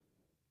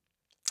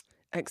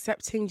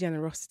Accepting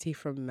generosity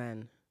from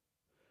men.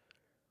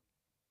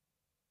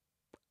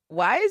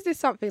 Why is this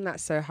something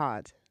that's so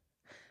hard?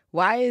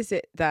 Why is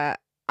it that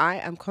I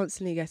am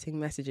constantly getting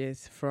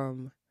messages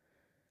from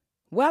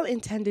well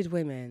intended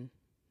women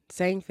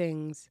saying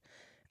things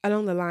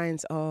along the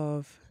lines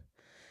of,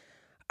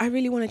 I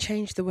really want to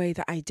change the way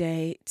that I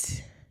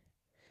date.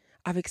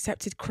 I've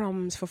accepted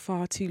crumbs for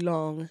far too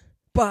long,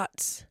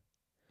 but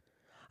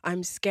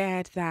I'm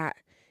scared that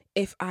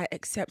if I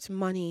accept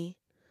money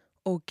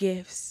or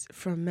gifts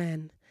from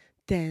men,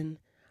 then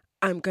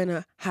I'm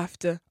gonna have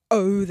to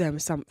owe them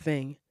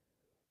something.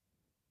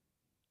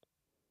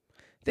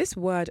 This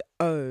word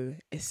owe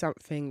is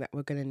something that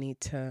we're gonna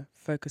need to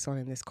focus on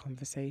in this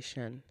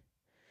conversation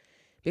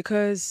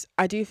because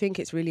I do think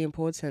it's really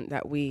important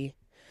that we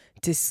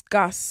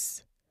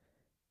discuss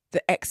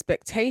the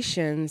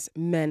expectations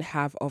men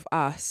have of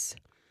us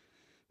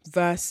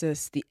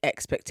versus the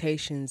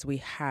expectations we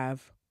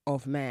have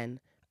of men,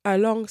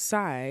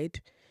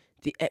 alongside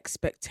the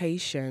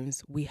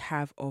expectations we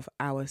have of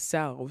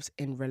ourselves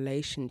in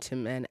relation to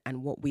men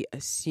and what we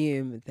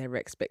assume their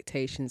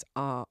expectations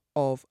are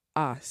of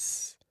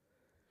us.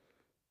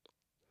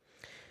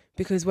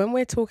 Because when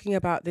we're talking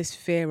about this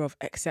fear of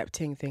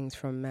accepting things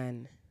from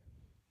men,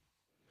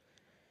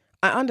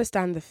 I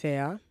understand the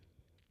fear.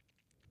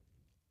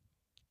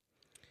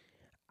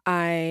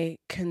 I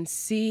can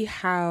see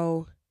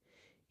how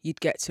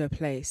you'd get to a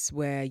place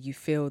where you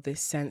feel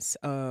this sense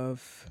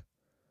of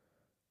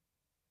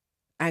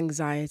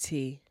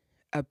anxiety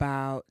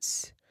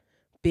about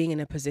being in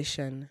a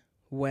position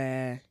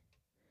where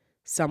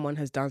someone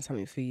has done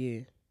something for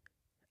you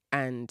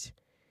and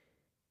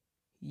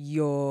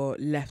you're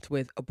left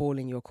with a ball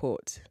in your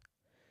court.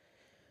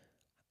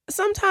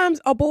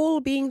 Sometimes a ball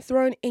being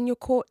thrown in your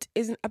court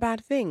isn't a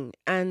bad thing.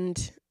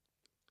 And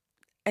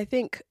I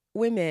think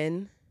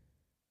women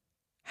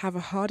have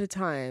a harder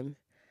time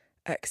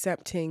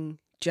accepting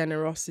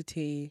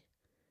generosity,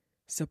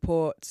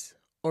 support,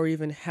 or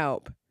even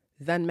help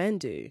than men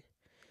do.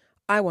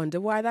 I wonder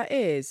why that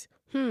is.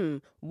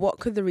 What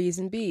could the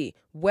reason be?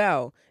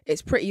 Well,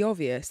 it's pretty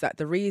obvious that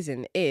the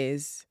reason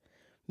is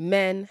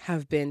men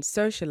have been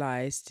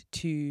socialized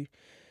to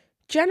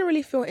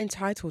generally feel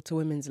entitled to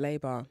women's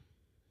labor.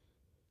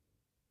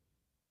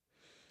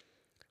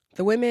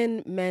 The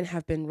women men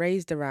have been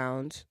raised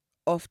around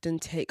often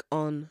take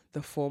on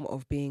the form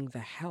of being the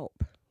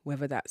help,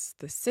 whether that's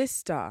the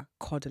sister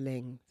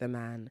coddling the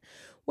man,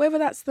 whether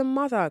that's the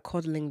mother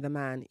coddling the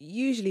man.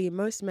 Usually,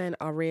 most men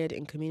are reared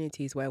in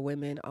communities where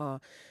women are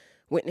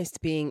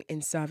witnessed being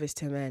in service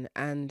to men,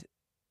 and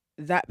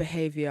that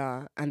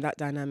behavior and that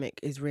dynamic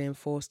is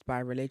reinforced by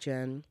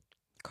religion,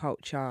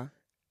 culture,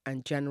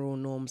 and general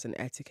norms and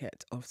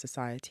etiquette of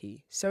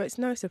society. So it's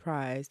no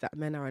surprise that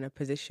men are in a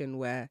position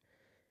where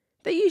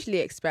they usually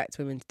expect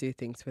women to do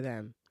things for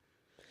them.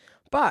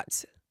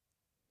 But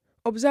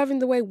observing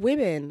the way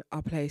women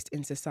are placed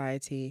in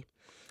society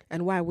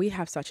and why we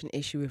have such an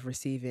issue with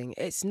receiving,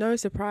 it's no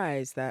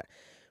surprise that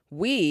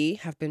we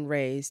have been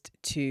raised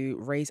to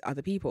raise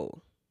other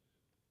people.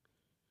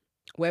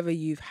 Whether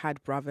you've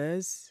had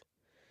brothers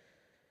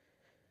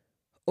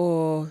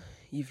or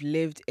you've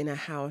lived in a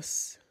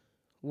house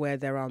where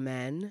there are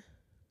men,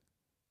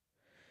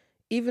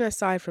 even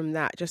aside from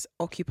that, just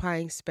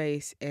occupying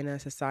space in a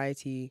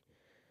society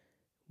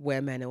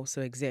where men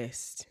also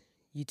exist,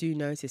 you do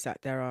notice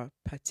that there are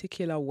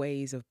particular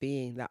ways of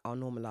being that are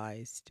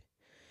normalized.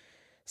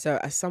 So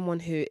as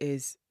someone who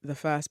is the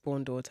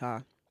firstborn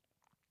daughter,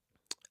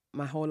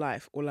 my whole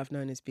life, all I've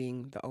known is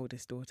being the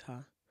oldest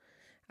daughter.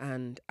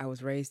 And I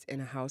was raised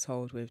in a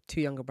household with two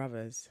younger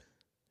brothers.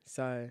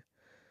 So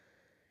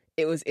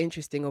it was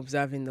interesting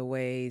observing the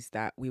ways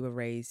that we were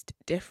raised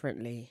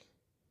differently.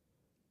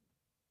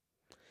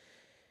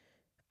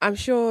 I'm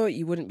sure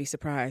you wouldn't be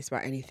surprised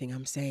by anything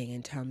I'm saying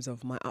in terms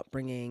of my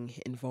upbringing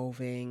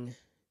involving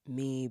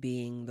me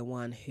being the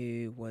one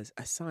who was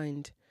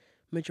assigned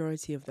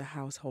majority of the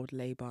household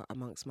labor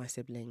amongst my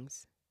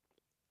siblings.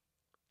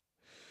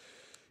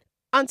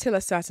 Until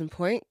a certain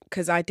point,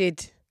 because I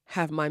did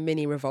have my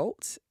mini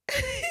revolt.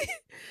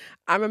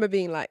 I remember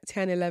being like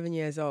 10, 11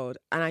 years old,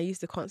 and I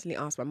used to constantly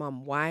ask my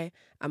mum, why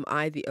am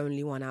I the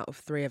only one out of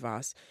three of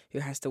us who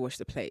has to wash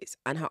the plates?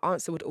 And her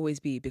answer would always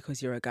be,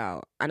 because you're a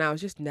girl. And I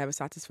was just never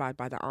satisfied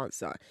by the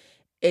answer.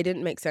 It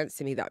didn't make sense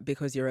to me that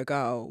because you're a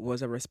girl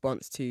was a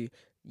response to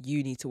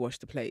you need to wash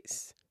the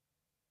plates.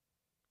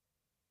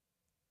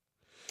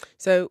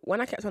 So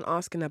when I kept on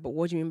asking her, but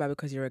what do you mean by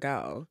because you're a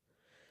girl?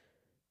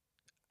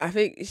 I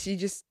think she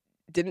just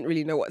didn't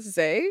really know what to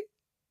say.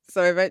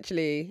 So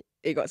eventually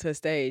it got to a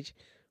stage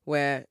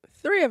where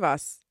three of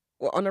us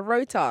were on a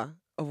rota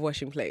of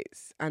washing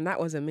plates. And that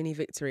was a mini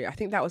victory. I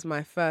think that was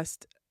my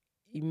first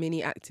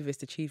mini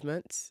activist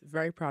achievement.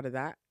 Very proud of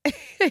that.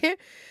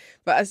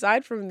 But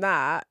aside from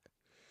that,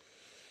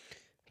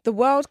 the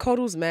world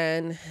coddles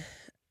men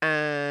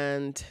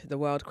and the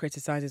world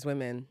criticizes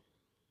women.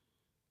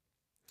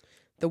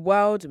 The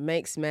world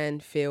makes men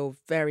feel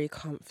very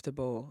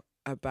comfortable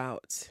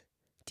about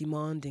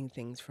demanding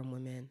things from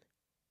women.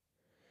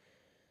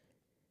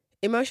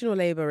 Emotional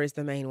labor is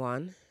the main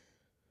one.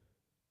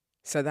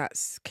 So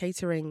that's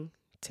catering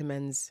to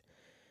men's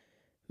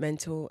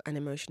mental and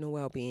emotional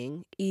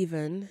well-being,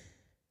 even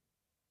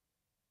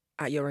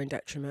at your own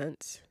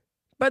detriment.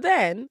 But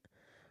then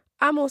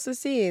I'm also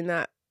seeing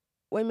that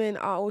women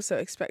are also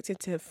expected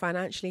to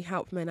financially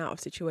help men out of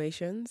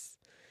situations.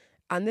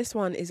 And this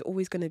one is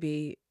always going to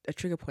be a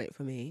trigger point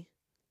for me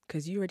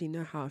because you already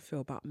know how I feel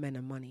about men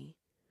and money.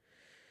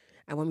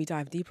 And when we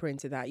dive deeper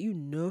into that, you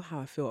know how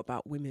I feel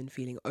about women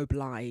feeling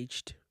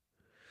obliged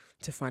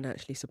to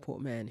financially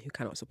support men who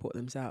cannot support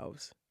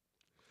themselves.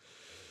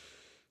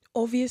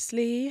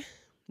 Obviously,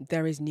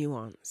 there is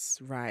nuance,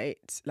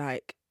 right?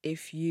 Like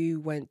if you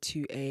went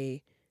to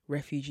a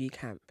refugee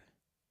camp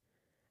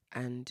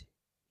and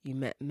you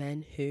met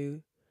men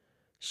who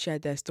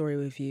shared their story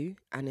with you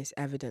and it's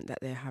evident that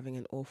they're having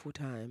an awful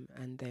time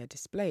and they're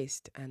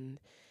displaced and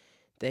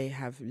they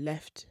have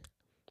left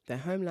their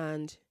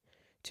homeland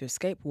to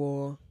escape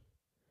war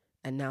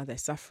and now they're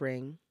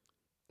suffering,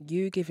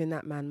 you giving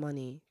that man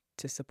money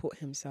to support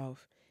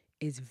himself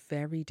is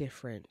very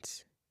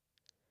different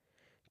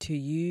to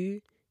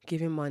you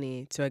giving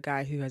money to a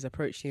guy who has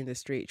approached you in the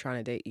street trying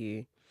to date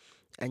you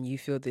and you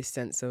feel this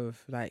sense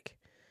of like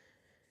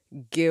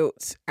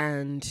guilt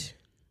and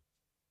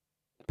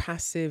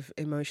passive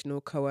emotional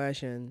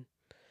coercion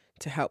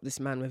to help this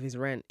man with his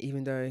rent,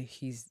 even though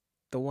he's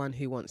the one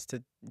who wants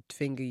to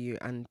finger you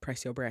and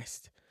press your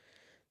breast.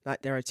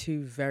 Like there are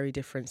two very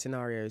different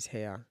scenarios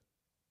here.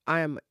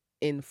 I am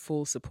in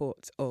full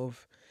support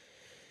of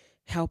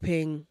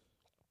helping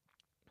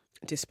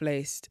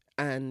displaced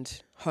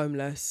and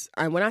homeless.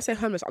 And when I say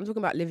homeless, I'm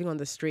talking about living on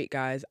the street,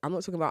 guys. I'm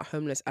not talking about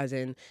homeless as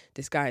in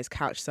this guy is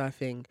couch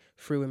surfing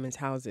through women's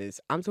houses.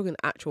 I'm talking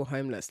actual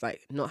homeless,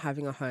 like not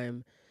having a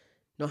home,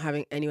 not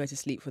having anywhere to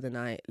sleep for the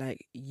night.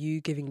 Like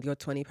you giving your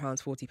 £20,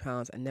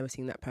 £40 and never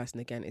seeing that person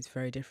again is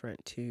very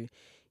different to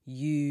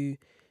you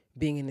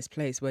being in this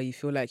place where you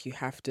feel like you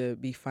have to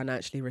be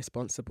financially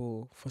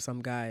responsible for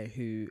some guy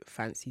who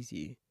fancies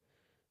you.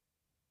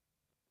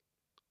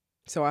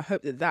 So I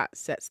hope that that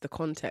sets the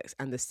context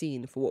and the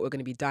scene for what we're going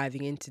to be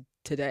diving into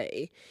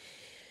today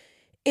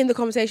in the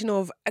conversation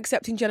of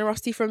accepting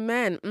generosity from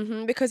men,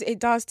 because it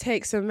does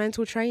take some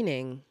mental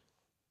training.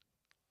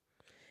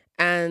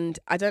 And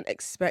I don't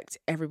expect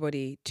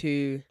everybody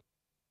to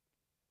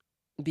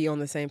be on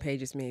the same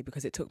page as me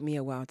because it took me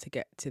a while to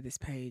get to this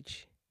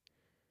page.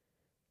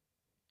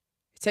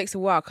 It takes a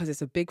while because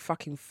it's a big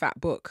fucking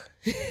fat book.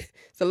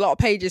 It's a lot of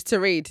pages to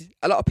read,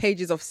 a lot of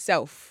pages of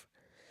self.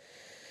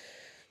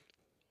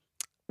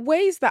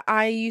 Ways that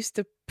I used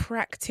to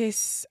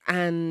practice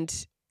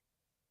and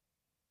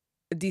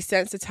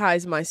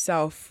desensitize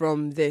myself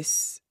from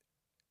this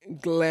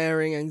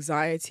glaring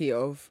anxiety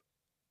of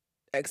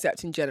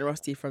accepting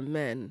generosity from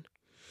men.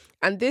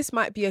 And this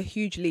might be a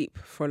huge leap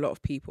for a lot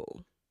of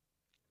people.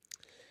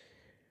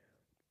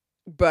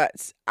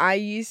 But I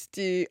used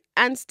to,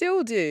 and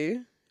still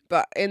do,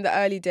 but in the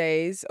early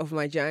days of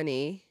my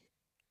journey,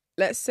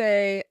 let's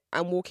say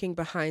I'm walking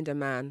behind a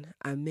man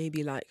and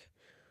maybe like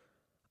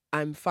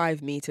I'm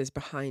 5 meters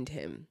behind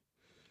him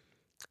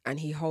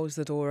and he holds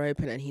the door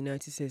open and he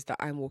notices that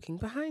I'm walking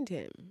behind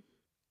him.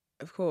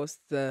 Of course,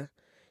 the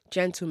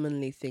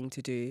gentlemanly thing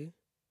to do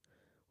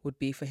would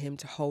be for him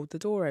to hold the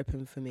door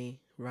open for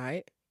me,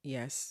 right?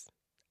 Yes,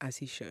 as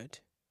he should.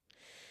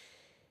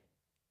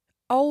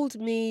 Old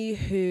me,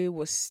 who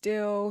was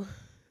still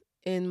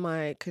in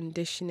my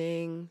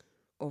conditioning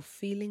of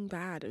feeling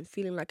bad and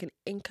feeling like an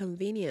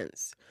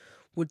inconvenience,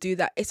 would do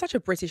that. It's such a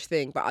British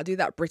thing, but I'll do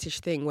that British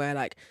thing where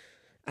like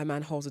a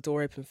man holds the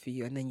door open for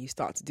you and then you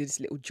start to do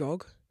this little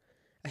jog,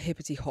 a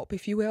hippity hop,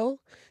 if you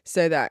will,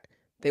 so that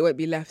they won't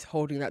be left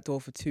holding that door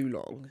for too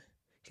long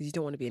because you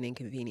don't want to be an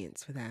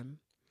inconvenience for them.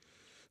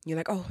 You're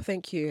like, oh,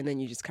 thank you. And then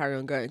you just carry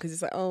on going because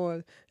it's like,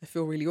 oh, I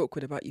feel really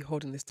awkward about you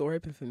holding this door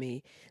open for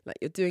me. Like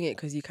you're doing it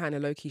because you kind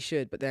of low-key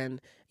should, but then,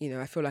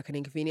 I feel like an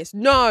inconvenience.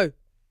 No.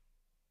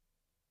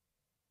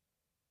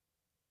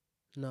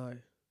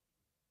 When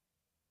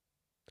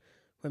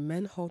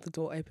men hold the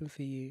door open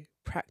for you,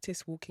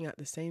 practice walking at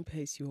the same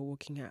pace you are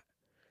walking at.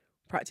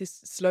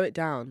 Practice, slow it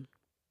down.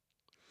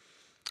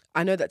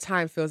 I know that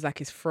time feels like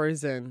it's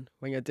frozen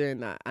when you're doing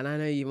that. And I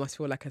know you must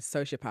feel like a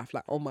sociopath,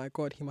 like, oh my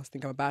God, he must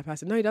think I'm a bad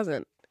person. No, he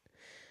doesn't.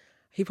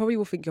 He probably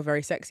will think you're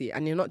very sexy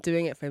and you're not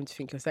doing it for him to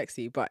think you're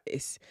sexy, but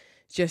it's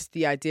just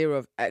the idea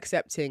of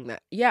accepting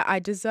that, yeah, I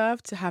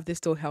deserve to have this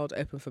door held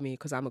open for me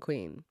because I'm a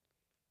queen.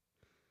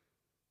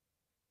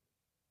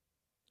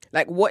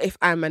 Like, what if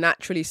I'm a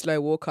naturally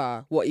slow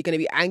walker? What, you're going to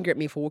be angry at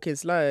me for walking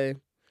slow?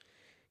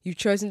 You've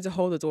chosen to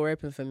hold the door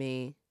open for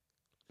me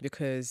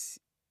because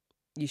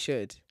you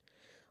should.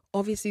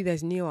 Obviously,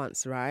 there's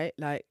nuance, right?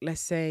 Like,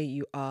 let's say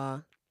you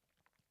are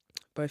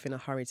both in a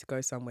hurry to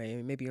go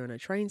somewhere. Maybe you're in a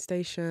train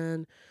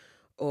station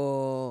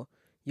or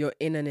you're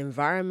in an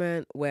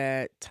environment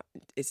where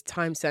it's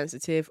time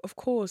sensitive. Of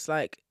course,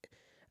 like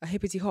a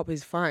hippity hop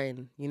is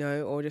fine,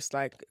 or just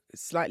like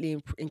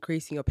slightly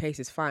increasing your pace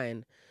is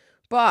fine.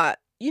 But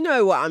you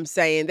know what I'm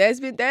saying. There's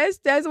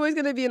always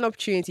going to be an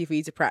opportunity for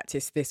you to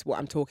practice this, what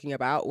I'm talking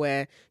about,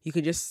 where you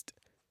can just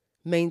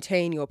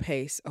maintain your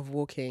pace of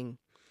walking.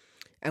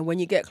 And when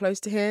you get close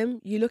to him,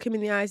 you look him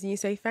in the eyes and you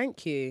say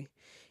thank you.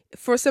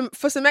 For some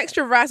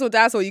extra razzle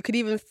dazzle, you could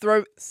even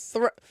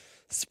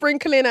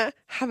sprinkle in a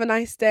 "have a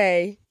nice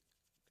day"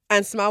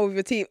 and smile with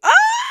your teeth.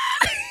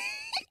 Ah!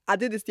 I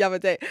did this the other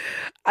day.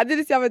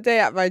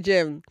 At my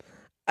gym.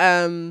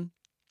 And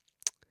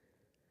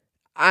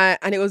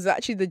it was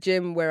actually the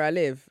gym where I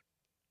live.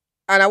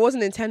 And I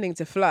wasn't intending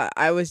to flirt.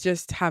 I was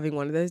just having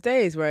one of those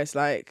days where it's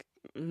like,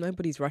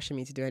 nobody's rushing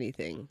me to do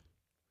anything.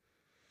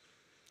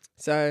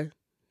 So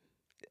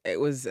it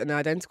was an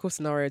identical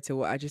scenario to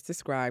what I just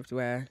described,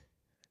 where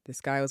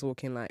this guy was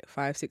walking like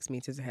 5-6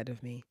 meters ahead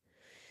of me.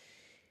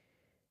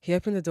 He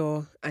opened the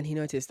door and he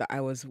noticed that I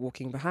was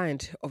walking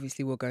behind.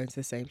 Obviously, we're going to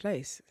the same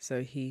place.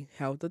 So he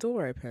held the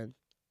door open.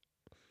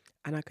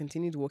 And I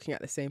continued walking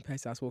at the same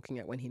pace I was walking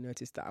at when he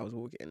noticed that I was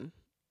walking.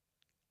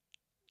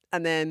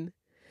 And then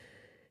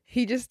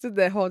he just stood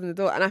there holding the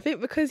door. And I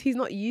think because he's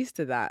not used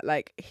to that,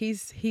 like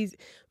he's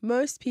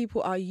most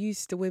people are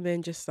used to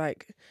women just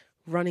like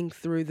running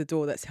through the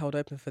door that's held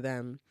open for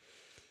them.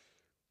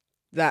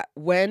 That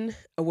when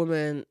a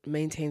woman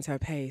maintains her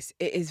pace,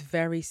 it is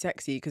very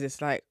sexy because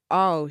it's like,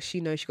 oh, she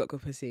knows she got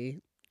good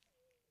pussy.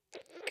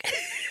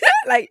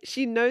 Like,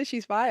 she knows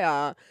she's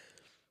fire.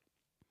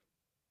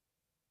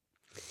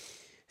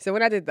 So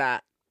when I did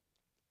that,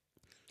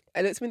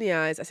 I looked him in the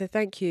eyes. I said,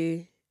 thank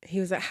you. He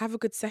was like, have a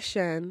good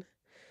session.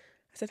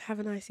 I said,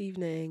 have a nice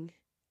evening.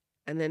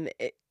 And then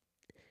there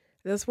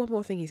was one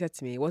more thing he said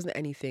to me. It wasn't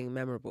anything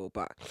memorable,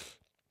 but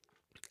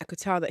I could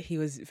tell that he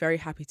was very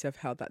happy to have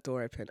held that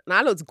door open. And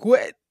I looked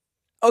good.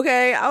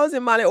 Okay, I was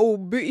in my little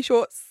booty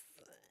shorts.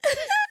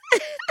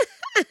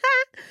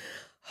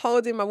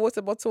 Holding my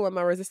water bottle and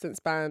my resistance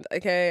band.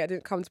 Okay, I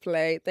didn't come to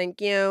play.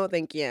 Thank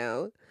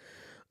you.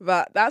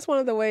 But that's one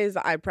of the ways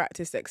that I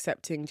practice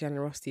accepting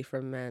generosity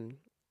from men.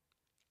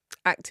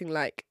 Acting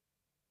like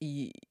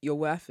you're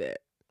worth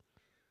it.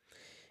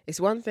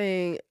 It's one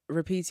thing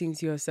repeating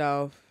to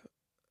yourself,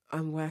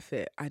 I'm worth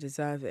it, I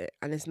deserve it.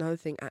 And it's another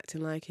thing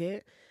acting like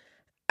it.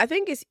 I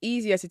think it's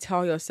easier to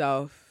tell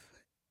yourself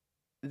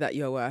that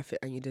you're worth it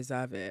and you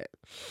deserve it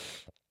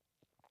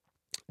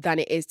than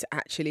it is to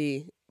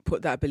actually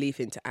put that belief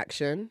into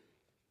action.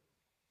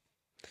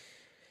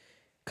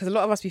 Because a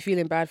lot of us be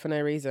feeling bad for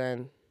no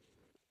reason.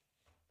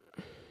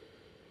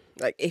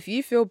 Like, if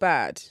you feel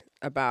bad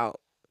about,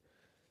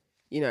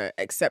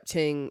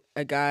 accepting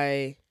a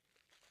guy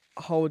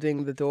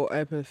holding the door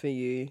open for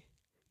you,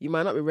 you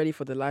might not be ready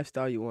for the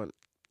lifestyle you want.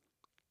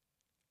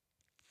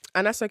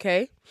 And that's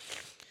okay.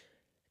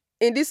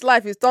 In this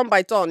life, it's turn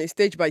by turn, it's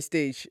stage by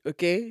stage,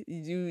 okay?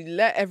 You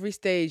let every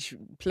stage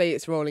play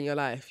its role in your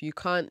life. You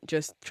can't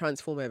just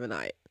transform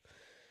overnight.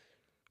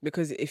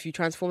 Because if you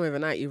transform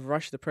overnight, you've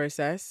rushed the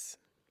process.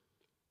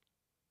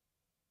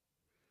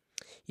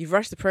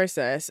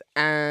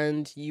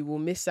 And you will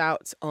miss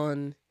out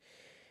on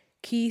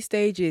key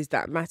stages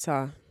that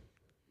matter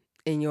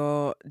in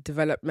your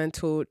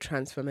developmental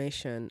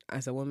transformation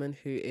as a woman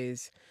who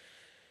is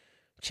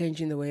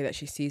changing the way that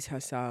she sees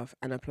herself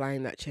and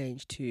applying that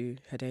change to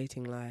her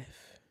dating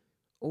life.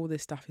 All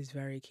this stuff is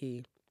very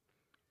key.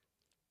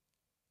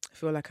 I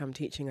feel like I'm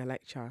teaching a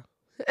lecture.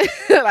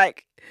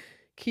 Like,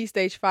 key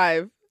stage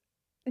 5.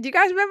 Do you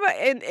guys remember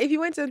if you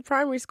went to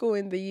primary school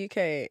in the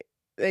UK,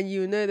 then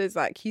you know there's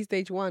like key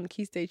stage 1,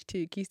 key stage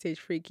 2, key stage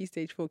 3, key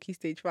stage 4, key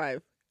stage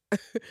 5.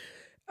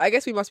 I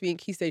guess we must be in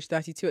key stage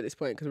 32 at this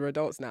point because we're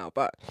adults now.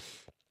 But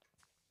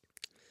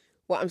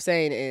what I'm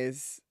saying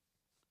is,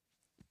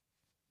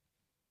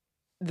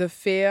 the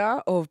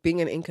fear of being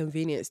an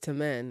inconvenience to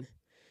men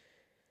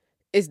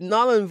is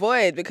null and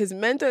void because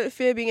men don't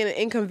fear being an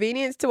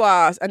inconvenience to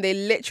us, and they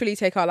literally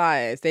take our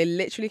lives. They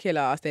literally kill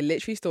us. They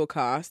literally stalk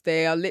us.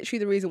 They are literally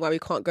the reason why we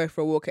can't go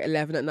for a walk at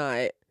 11 at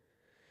night.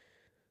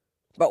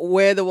 But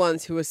we're the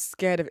ones who are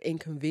scared of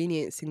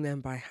inconveniencing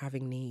them by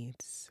having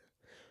needs.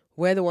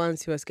 We're the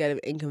ones who are scared of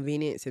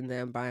inconveniencing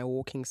them by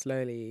walking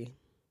slowly.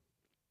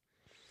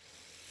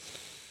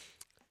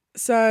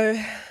 So,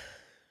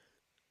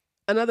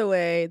 another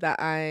way that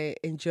I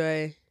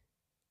enjoy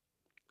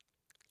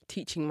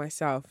teaching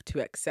myself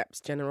to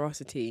accept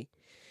generosity,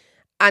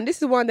 and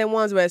this is one of them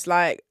ones where it's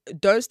like,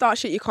 don't start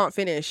shit you can't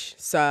finish,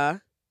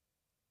 sir.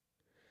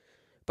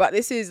 But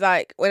this is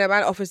like when a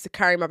man offers to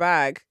carry my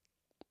bag,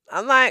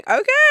 I'm like,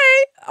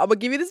 okay, I'm gonna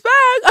give you this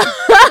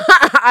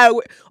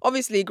bag.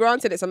 Obviously,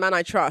 granted, it's a man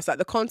I trust. Like,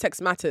 the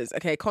context matters.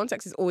 Okay,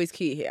 context is always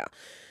key here.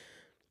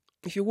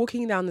 If you're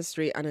walking down the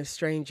street and a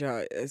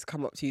stranger has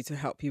come up to you to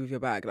help you with your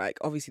bag, like,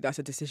 obviously that's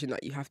a decision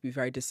that you have to be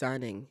very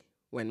discerning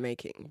when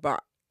making.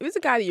 But if it's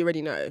a guy that you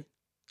already know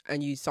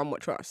and you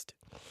somewhat trust,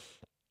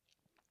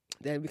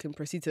 then we can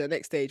proceed to the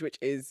next stage, which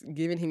is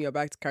giving him your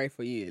bag to carry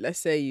for you. Let's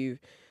say you've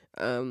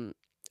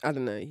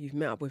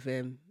met up with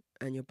him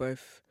and you're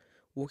both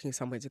walking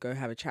somewhere to go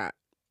have a chat,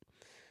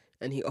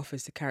 and he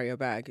offers to carry your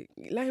bag.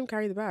 Let him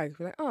carry the bag.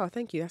 We're like, oh,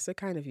 thank you, that's so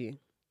kind of you.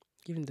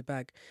 Give him the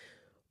bag.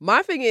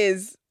 My thing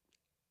is,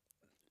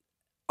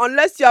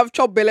 unless you have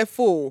chopped belly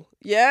full,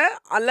 yeah.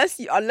 Unless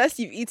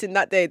you've eaten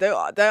that day,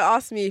 don't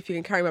ask me if you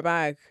can carry my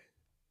bag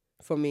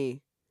for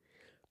me,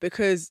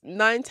 because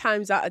 9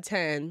 times out of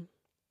 10,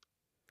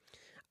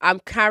 I'm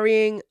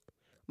carrying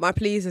my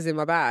pleasers in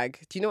my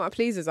bag. Do you know what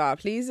pleasers are?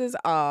 Pleasers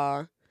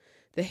are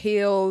the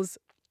heels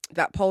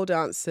that pole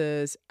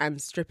dancers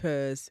and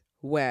strippers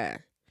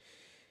wear.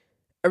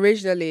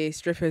 Originally,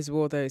 strippers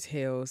wore those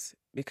heels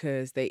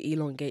because they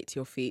elongate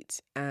your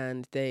feet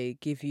and they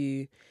give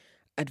you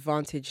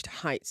advantaged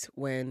height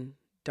when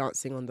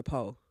dancing on the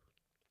pole.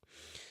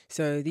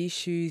 So these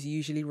shoes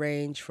usually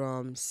range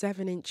from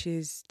 7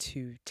 inches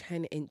to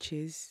 10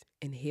 inches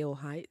in heel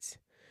height.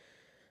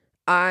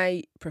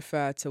 I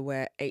prefer to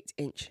wear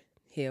 8-inch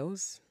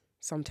heels.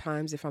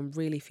 Sometimes if I'm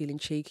really feeling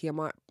cheeky, I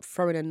might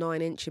throw in a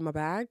 9-inch in my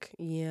bag.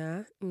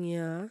 Yeah.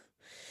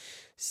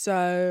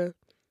 So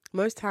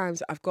most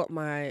times I've got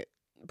my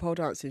pole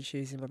dancing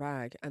shoes in my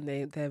bag, and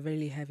they're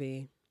really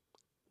heavy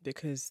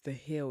because the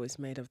heel is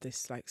made of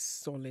this like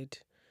solid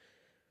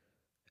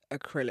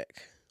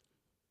acrylic.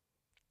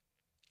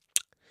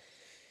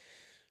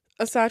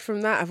 Aside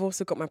from that, I've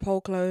also got my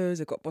pole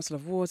clothes, I've got a bottle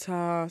of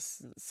water.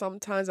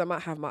 Sometimes I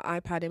might have my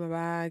iPad in my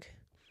bag.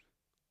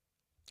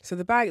 So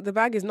the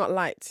bag is not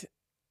light.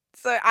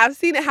 So I've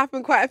seen it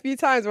happen quite a few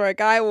times where a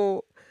guy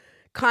will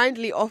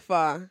kindly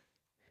offer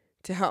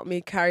to help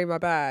me carry my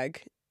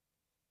bag.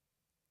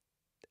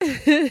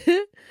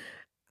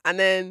 And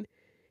then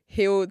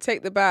he'll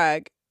take the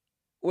bag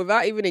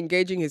without even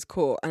engaging his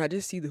core, and I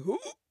just see the whoop.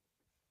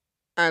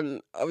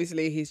 And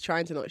obviously he's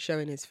trying to not show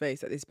in his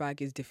face that this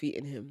bag is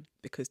defeating him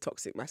because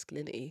toxic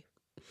masculinity.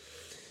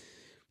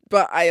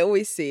 But I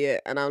always see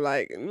it and I'm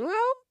like,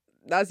 well,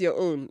 that's your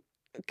own.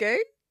 Okay?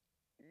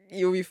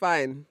 You'll be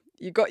fine.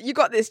 You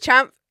got this,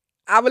 champ.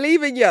 I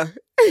believe in you.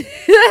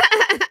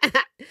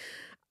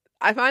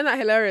 I find that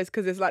hilarious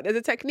because it's like there's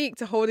a technique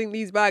to holding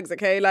these bags,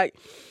 okay? Like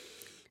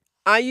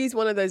I use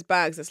one of those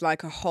bags that's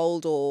like a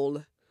hold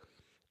all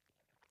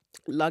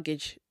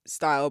luggage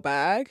style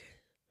bag.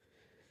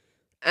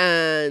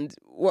 And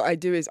what I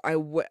do is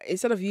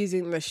instead of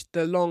using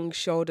the long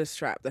shoulder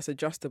strap that's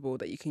adjustable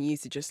that you can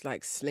use to just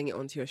like sling it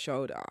onto your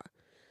shoulder,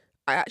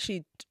 I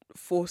actually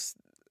force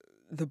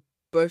the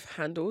both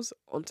handles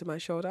onto my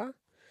shoulder.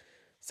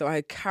 So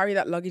I carry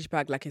that luggage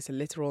bag like it's a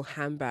literal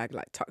handbag,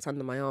 like tucked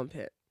under my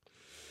armpit.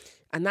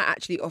 And that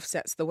actually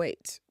offsets the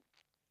weight.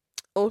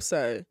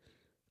 Also,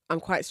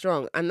 I'm quite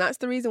strong. And that's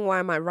the reason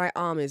why my right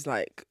arm is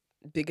like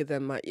bigger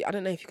than I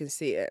don't know if you can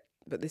see it,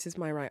 but this is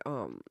my right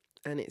arm.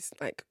 And it's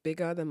like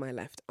bigger than my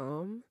left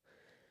arm.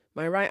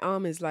 My right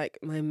arm is like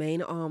my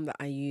main arm that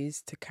I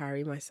use to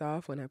carry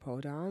myself when I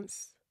pole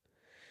dance.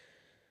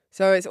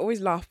 So it's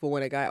always laughable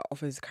when a guy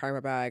offers to carry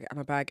my bag and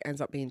my bag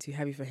ends up being too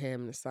heavy for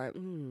him. It's like,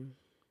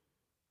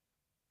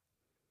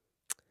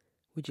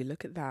 would you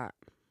look at that?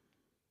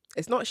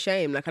 It's not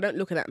shame. Like I don't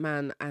look at that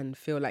man and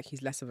feel like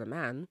he's less of a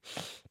man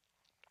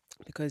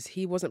because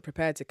he wasn't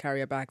prepared to carry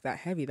a bag that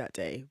heavy that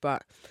day.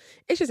 But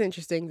it's just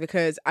interesting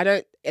because I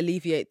don't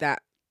alleviate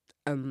that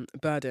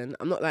burden.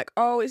 I'm not like,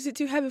 oh, is it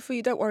too heavy for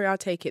you? Don't worry, I'll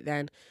take it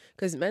then.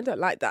 Because men don't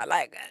like that.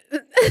 Like,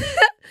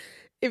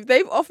 if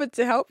they've offered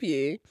to help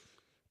you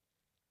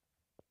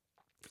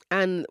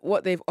and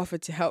what they've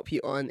offered to help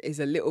you on is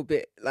a little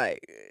bit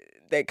like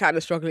they're kind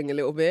of struggling a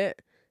little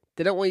bit,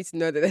 they don't want you to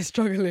know that they're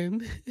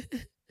struggling.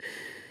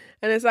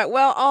 And it's like,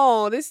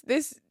 well,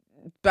 this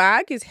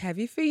bag is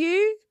heavy for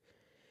you.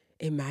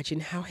 Imagine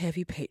how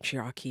heavy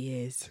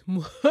patriarchy is.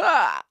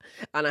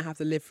 And I have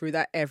to live through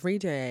that every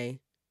day.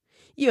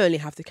 You only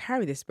have to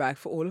carry this bag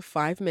for all of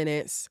 5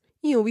 minutes.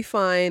 You'll be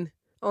fine.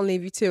 I'll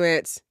leave you to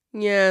it.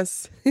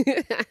 Yes.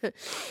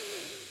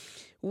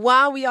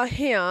 While we are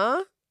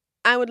here,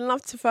 I would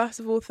love to first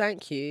of all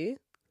thank you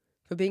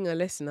for being a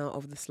listener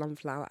of the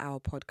Slumflower Hour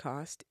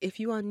podcast. If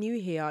you are new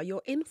here,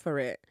 you're in for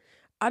it.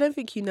 I don't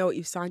think you know what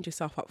you've signed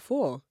yourself up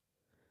for.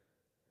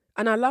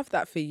 And I love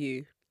that for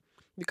you.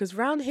 Because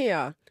round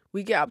here,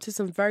 we get up to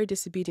some very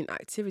disobedient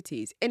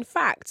activities. In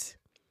fact,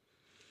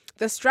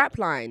 the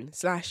strapline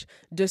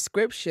 /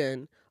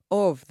 description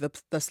of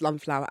the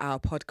Slumflower Hour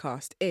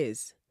podcast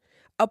is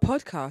a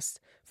podcast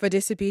for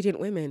disobedient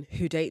women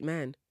who date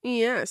men.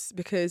 Yes,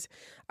 because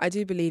I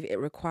do believe it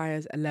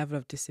requires a level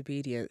of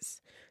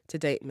disobedience to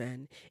date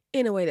men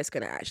in a way that's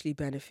going to actually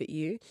benefit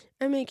you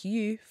and make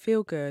you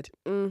feel good.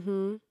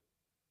 But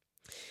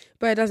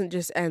it doesn't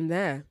just end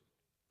there.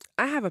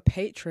 I have a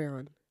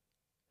Patreon.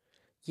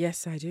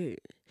 Yes, I do.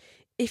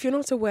 If you're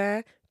not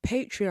aware,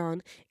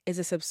 Patreon is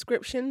a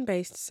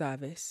subscription-based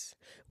service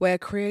where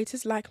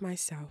creators like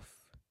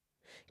myself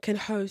can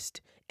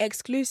host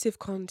exclusive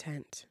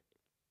content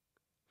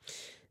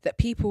that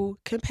people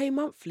can pay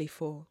monthly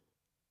for,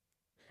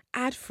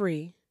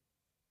 ad-free,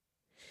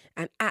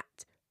 and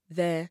at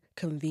their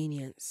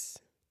convenience.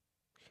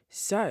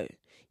 So,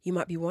 you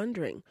might be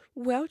wondering,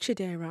 well,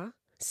 Chidera,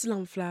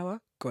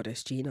 Slumflower,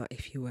 Goddess Gina,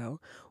 if you will,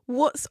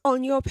 what's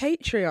on your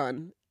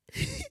Patreon?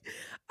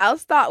 I'll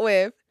start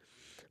with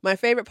my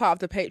favorite part of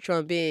the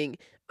Patreon being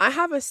I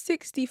have a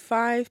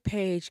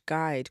 65-page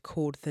guide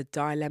called the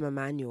Dilemma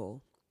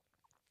Manual.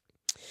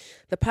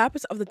 The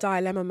purpose of the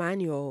Dilemma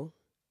Manual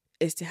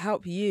is to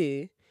help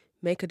you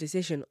make a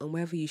decision on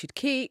whether you should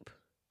keep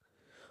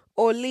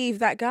or leave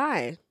that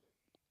guy.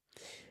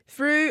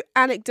 Through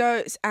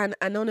anecdotes and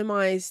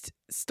anonymized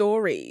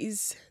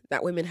stories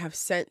that women have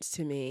sent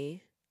to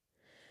me,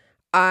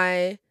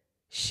 I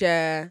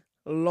share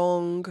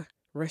long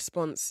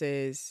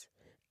responses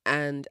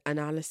and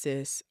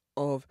analysis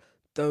of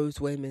those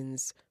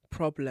women's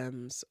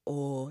problems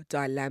or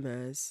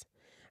dilemmas.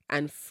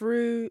 And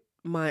through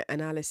my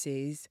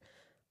analyses,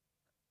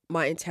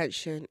 my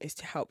intention is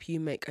to help you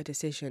make a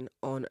decision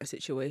on a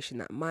situation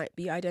that might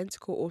be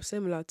identical or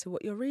similar to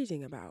what you're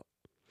reading about.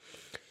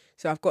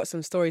 So I've got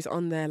some stories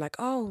on there like,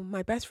 oh,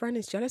 my best friend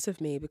is jealous of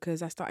me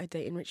because I started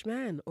dating rich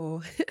men.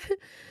 Or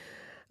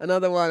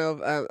another one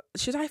of,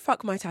 should I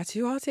fuck my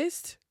tattoo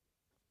artist?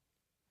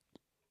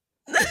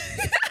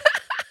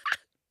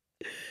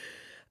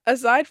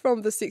 Aside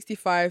from the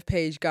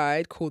 65-page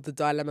guide called the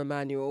Dilemma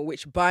Manual,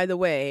 which, by the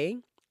way,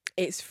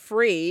 it's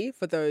free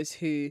for those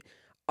who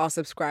are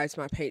subscribed to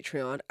my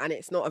Patreon, and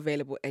it's not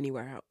available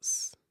anywhere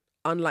else.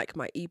 Unlike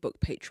my ebook,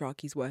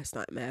 Patriarchy's Worst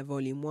Nightmare,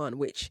 Volume 1,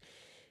 which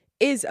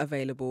is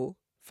available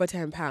for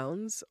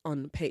 £10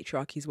 on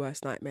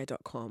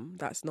patriarchysworstnightmare.com.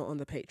 That's not on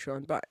the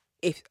Patreon, but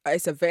if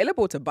it's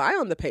available to buy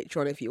on the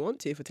Patreon if you want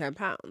to for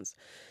 £10.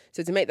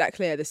 So to make that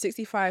clear, the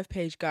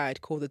 65-page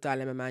guide called the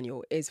Dilemma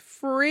Manual is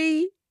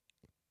free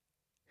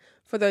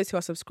for those who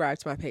are subscribed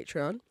to my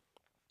Patreon.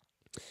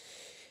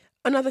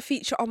 Another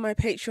feature on my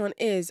Patreon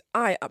is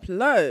I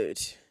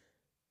upload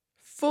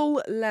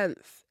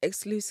full-length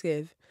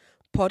exclusive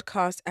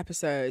podcast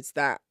episodes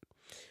that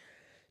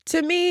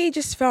to me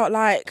just felt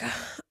like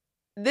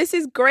this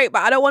is great,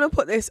 but I don't want to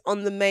put this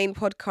on the main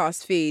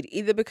podcast feed,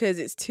 either because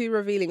it's too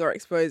revealing or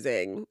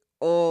exposing,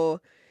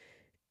 or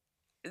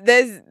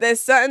there's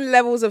certain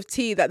levels of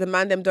tea that the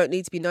mandem don't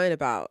need to be known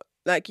about.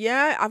 Like,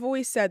 yeah, I've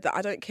always said that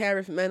I don't care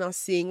if men are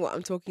seeing what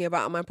I'm talking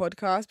about on my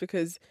podcast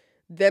because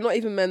they're not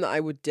even men that I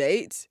would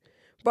date.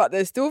 But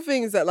there's still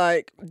things that,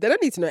 like, they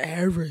don't need to know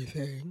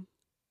everything.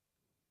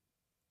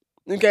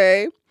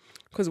 Okay?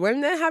 Because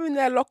when they're having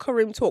their locker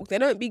room talk, they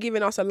don't be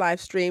giving us a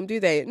live stream, do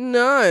they?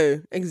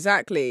 No,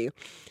 exactly.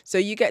 So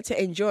you get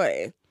to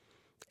enjoy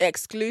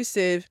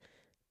exclusive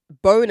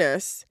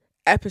bonus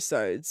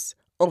episodes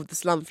of the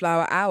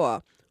Slumflower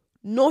Hour.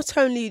 Not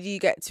only do you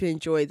get to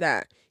enjoy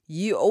that,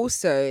 you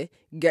also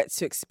get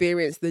to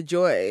experience the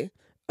joy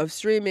of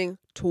streaming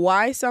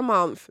twice a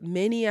month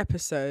mini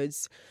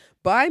episodes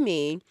by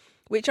me,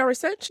 which are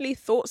essentially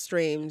thought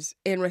streams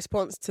in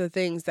response to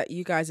things that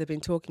you guys have been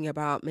talking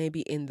about,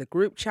 maybe in the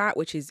group chat,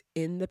 which is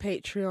in the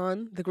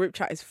Patreon. The group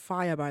chat is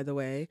fire, by the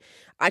way.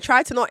 I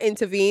try to not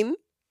intervene.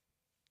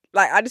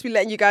 Like, I just be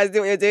letting you guys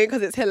do what you're doing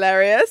because it's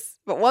hilarious.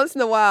 But once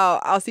in a while,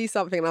 I'll see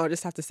something and I'll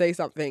just have to say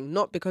something.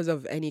 Not because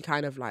of any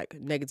kind of, like,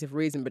 negative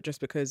reason, but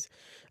just because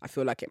I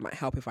feel like it might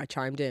help if I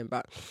chimed in.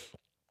 But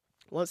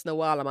once in a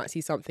while, I might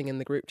see something in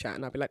the group chat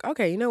and I'll be like,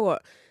 okay, you know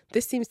what?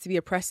 This seems to be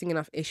a pressing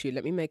enough issue.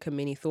 Let me make a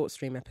mini thought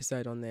stream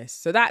episode on this.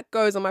 So that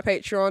goes on my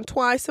Patreon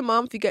twice a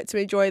month. You get to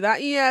enjoy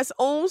that. Yes,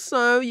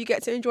 also, you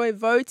get to enjoy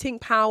voting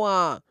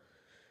power.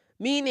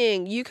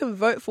 Meaning you can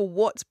vote for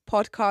what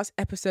podcast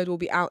episode will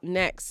be out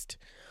next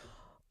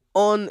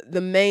on the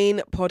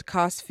main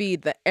podcast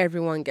feed that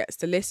everyone gets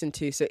to listen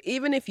to. So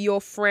even if your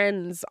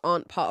friends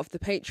aren't part of the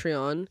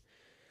Patreon,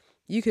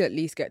 you can at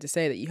least get to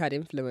say that you had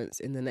influence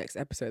in the next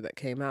episode that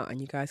came out,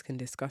 and you guys can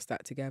discuss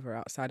that together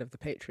outside of the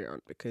Patreon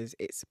because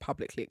it's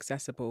publicly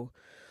accessible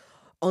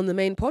on the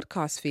main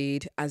podcast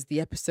feed as the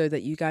episode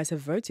that you guys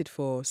have voted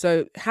for.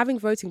 So having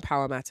voting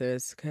power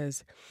matters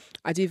because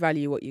I do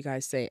value what you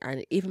guys say.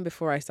 And even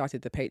before I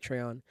started the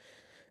Patreon,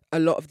 a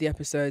lot of the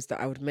episodes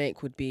that I would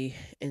make would be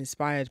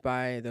inspired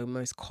by the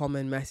most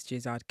common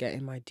messages I'd get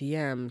in my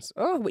DMs.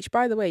 Oh, which,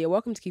 by the way, you're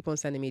welcome to keep on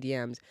sending me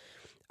DMs.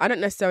 I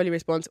don't necessarily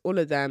respond to all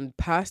of them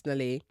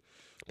personally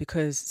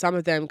because some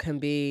of them can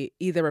be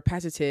either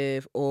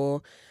repetitive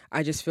or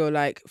I just feel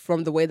like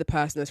from the way the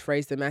person has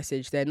phrased the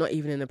message, they're not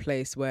even in a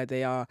place where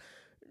they are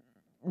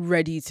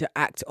ready to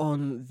act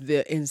on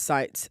the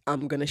insights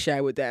I'm going to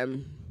share with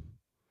them.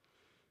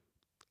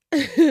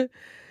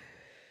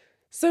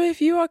 So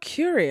if you are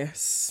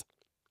curious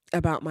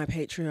about my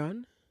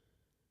Patreon,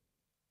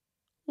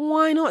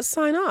 why not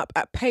sign up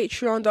at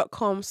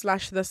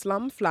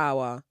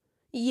patreon.com/theslumflower?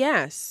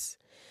 Yes,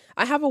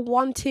 I have a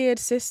one-tiered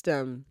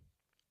system.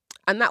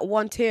 And that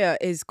one tier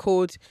is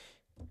called,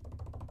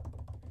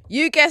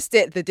 you guessed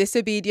it, the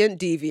Disobedient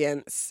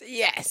Deviants.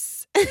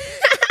 Yes.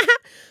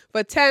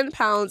 For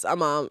 £10 a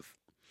month,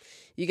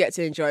 you get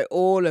to enjoy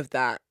all of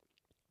that.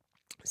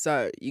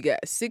 So you get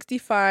a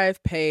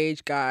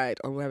 65-page guide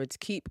on whether to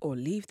keep or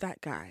leave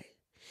that guy.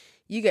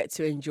 You get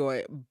to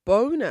enjoy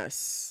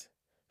bonus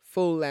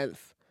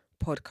full-length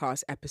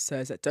podcast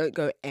episodes that don't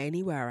go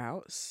anywhere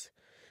else.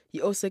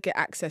 You also get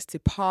access to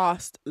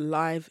past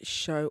live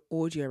show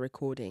audio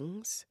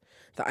recordings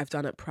that I've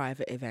done at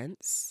private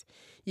events.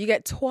 You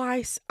get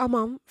twice a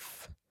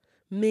month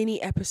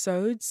mini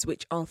episodes,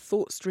 which are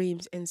thought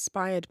streams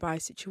inspired by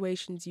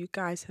situations you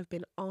guys have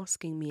been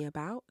asking me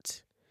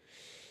about.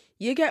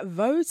 You get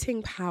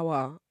voting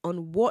power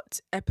on what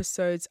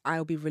episodes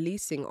I'll be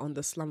releasing on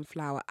the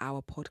Slumflower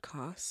Hour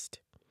podcast.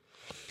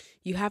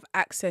 You have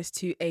access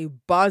to a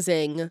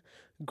buzzing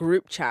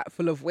group chat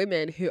full of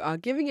women who are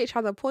giving each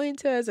other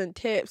pointers and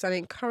tips and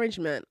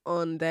encouragement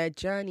on their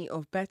journey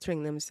of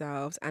bettering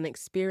themselves and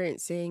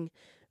experiencing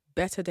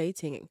better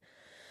dating.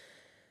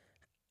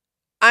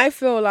 I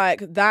feel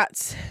like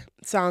that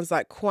sounds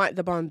like quite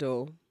the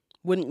bundle.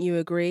 Wouldn't you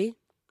agree?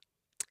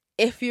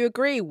 If you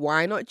agree,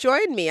 why not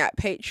join me at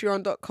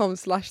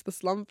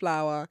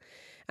patreon.com/theslumflower?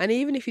 And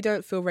even if you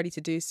don't feel ready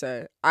to do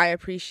so, I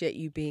appreciate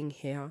you being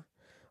here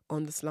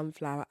on the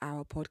Slumflower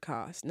Hour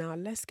podcast. Now,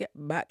 let's get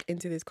back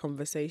into this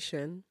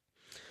conversation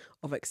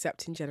of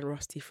accepting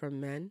generosity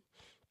from men.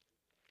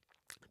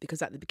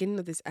 Because at the beginning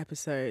of this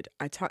episode,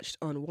 I touched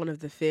on one of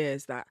the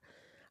fears that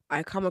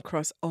I come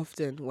across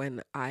often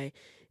when I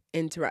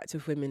interact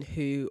with women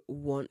who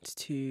want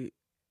to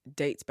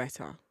date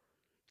better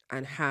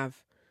and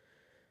have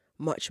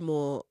much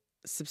more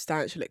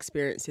substantial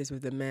experiences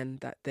with the men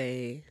that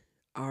they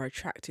are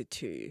attracted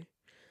to.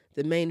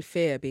 The main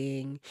fear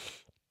being,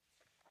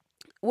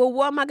 well,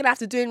 what am I going to have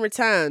to do in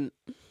return?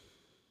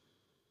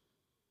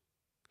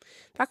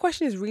 That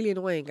question is really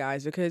annoying,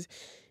 guys, because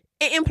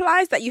it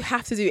implies that you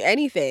have to do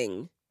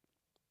anything.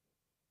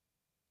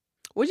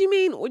 What do you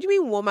mean? What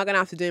am I going to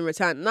have to do in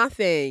return?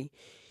 Nothing.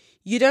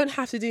 You don't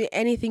have to do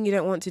anything you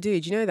don't want to do.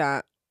 Do you know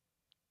that?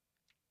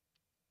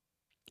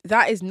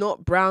 That is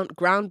not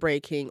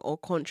groundbreaking or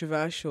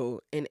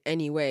controversial in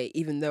any way,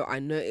 even though I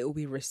know it will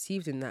be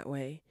received in that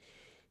way.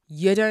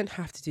 You don't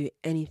have to do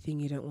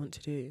anything you don't want to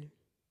do.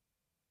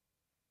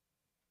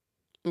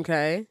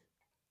 Okay?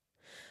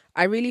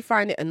 I really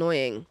find it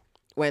annoying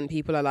when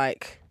people are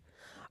like,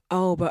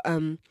 oh, but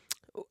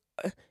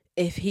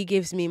if he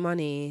gives me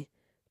money,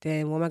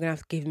 then what am I going to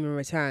have to give him in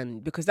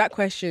return? Because that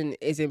question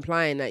is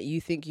implying that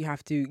you think you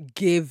have to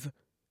give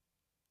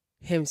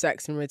him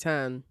sex in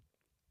return.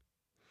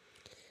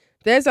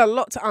 There's a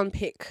lot to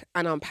unpick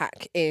and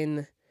unpack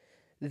in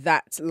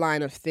that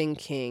line of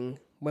thinking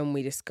when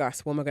we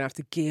discuss what am I going to have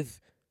to give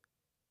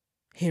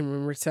him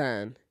in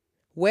return.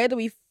 Where do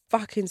we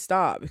fucking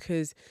start?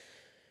 Because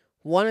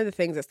one of the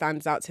things that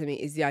stands out to me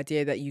is the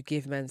idea that you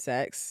give men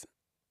sex.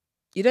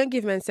 You don't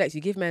give men sex,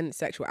 you give men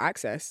sexual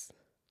access.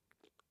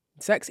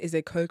 Sex is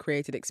a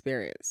co-created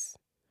experience.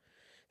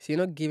 So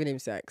you're not giving him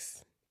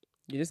sex.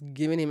 You're just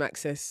giving him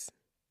access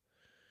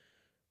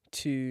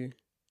to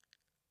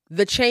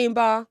the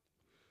chamber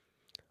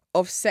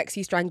of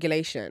sexy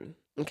strangulation,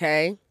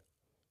 okay?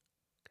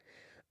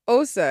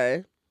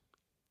 Also,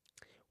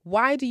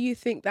 why do you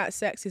think that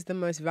sex is the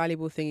most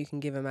valuable thing you can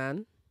give a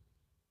man?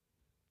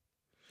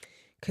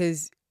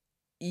 Because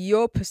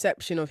your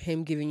perception of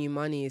him giving you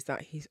money is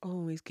that he's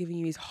giving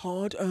you his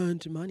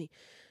hard-earned money.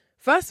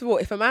 First of all,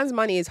 if a man's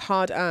money is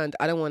hard-earned,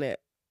 I don't want it.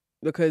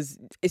 Because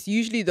it's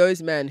usually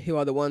those men who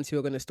are the ones who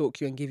are going to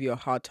stalk you and give you a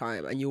hard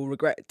time, and you'll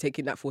regret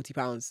taking that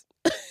 £40.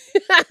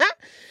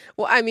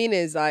 What I mean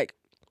is, like,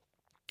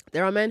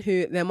 there are men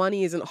who their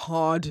money isn't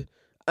hard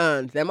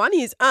earned. Their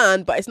money is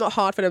earned, but it's not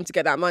hard for them to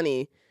get that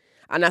money.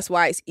 And that's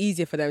why it's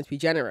easier for them to be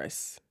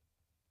generous.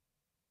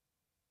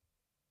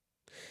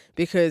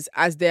 Because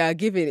as they are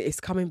giving, it's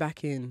coming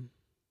back in.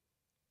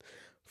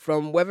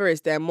 From whether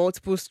it's their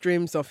multiple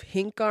streams of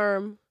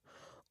income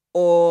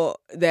or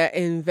their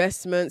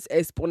investments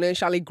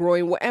exponentially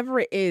growing, whatever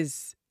it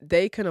is,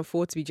 they can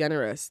afford to be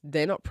generous.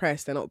 They're not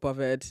pressed. They're not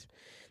bothered.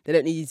 They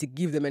don't need you to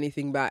give them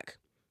anything back.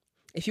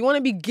 If you want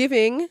to be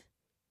giving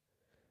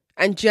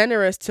and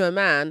generous to a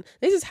man,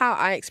 this is how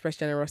I express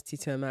generosity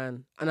to a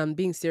man. And I'm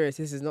being serious.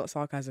 This is not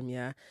sarcasm,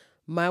 yeah.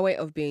 My way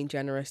of being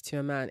generous to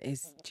a man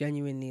is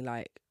genuinely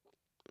like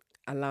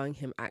allowing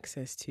him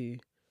access to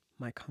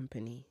my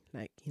company.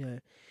 Like, you know,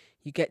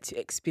 you get to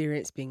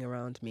experience being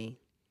around me.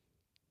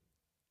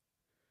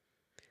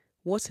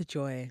 What a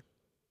joy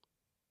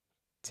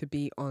to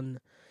be on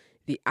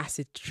the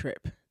acid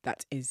trip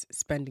that is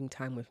spending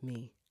time with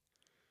me.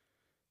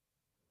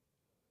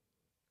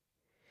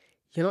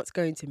 You're not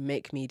going to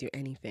make me do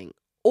anything.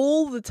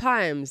 All the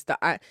times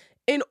that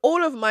in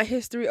all of my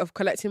history of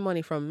collecting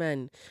money from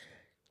men,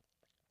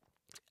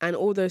 and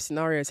all those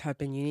scenarios have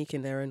been unique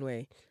in their own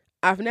way,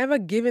 I've never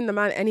given the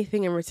man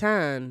anything in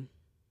return.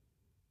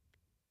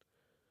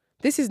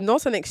 This is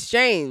not an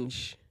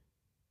exchange.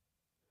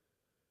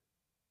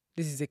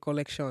 This is a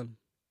collection.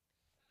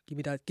 Give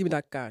me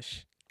that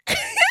cash.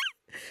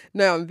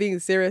 No, I'm being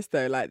serious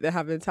though. Like, there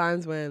have been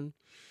times when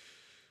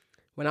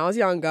I was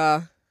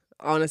younger,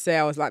 I want to say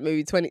I was like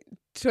maybe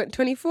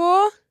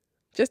 24,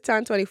 just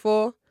turned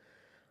 24.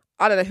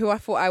 I don't know who I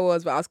thought I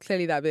was, but I was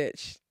clearly that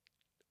bitch.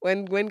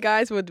 When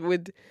guys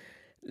would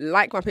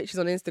like my pictures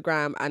on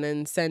Instagram and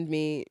then send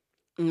me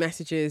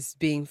messages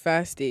being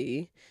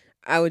thirsty,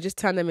 I would just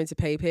turn them into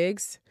pay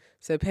pigs.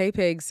 So pay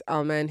pigs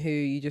are men who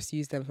you just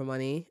use them for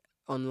money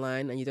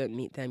online and you don't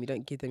meet them. You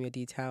don't give them your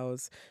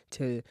details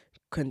to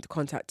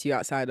contact you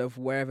outside of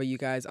wherever you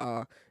guys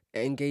are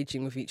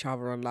engaging with each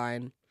other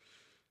online.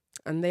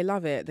 And they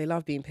love it. They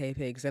love being pay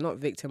pigs. They're not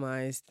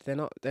victimized. They're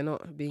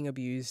not being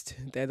abused.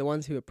 They're the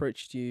ones who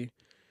approached you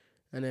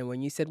And then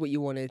when you said what you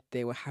wanted,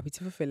 they were happy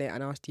to fulfill it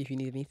and asked you if you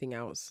needed anything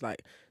else.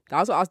 Like, that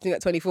was what I was doing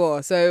at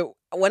 24. So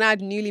when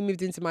I'd newly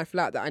moved into my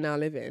flat that I now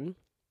live in,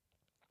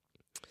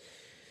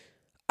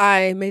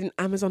 I made an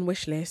Amazon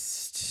wish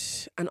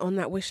list. And on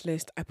that wish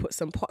list, I put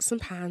some pots and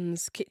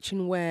pans,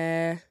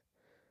 kitchenware,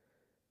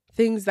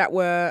 things that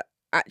were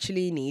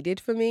actually needed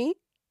for me.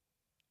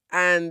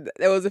 And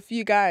there was a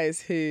few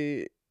guys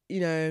who,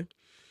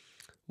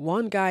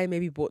 one guy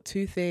maybe bought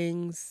 2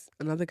 things,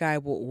 another guy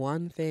bought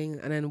 1 thing,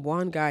 and then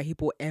one guy, he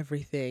bought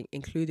everything,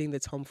 including the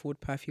Tom Ford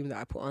perfume that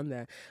I put on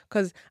there.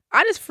 Because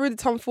I just threw the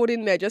Tom Ford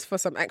in there just for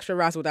some extra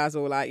razzle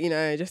dazzle, like, you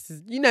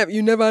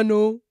never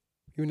know.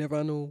 You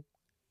never know.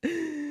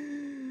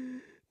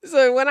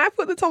 So when I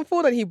put the Tom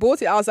Ford and he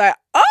bought it, I was like,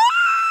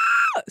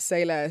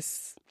 say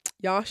less.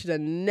 Y'all should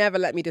have never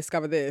let me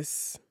discover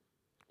this.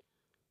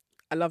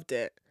 I loved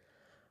it.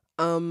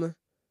 None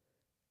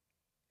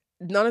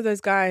of those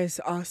guys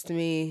asked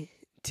me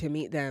to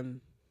meet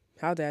them.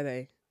 How dare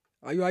they?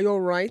 Are you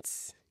all right?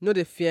 No,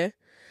 they fear.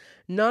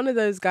 None of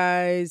those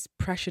guys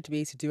pressured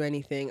me to do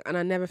anything, and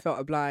I never felt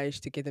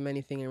obliged to give them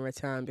anything in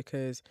return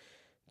because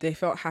they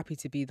felt happy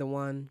to be the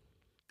one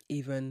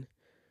even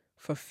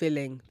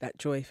fulfilling that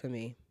joy for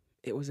me.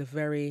 It was a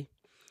very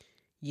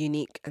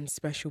unique and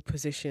special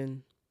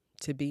position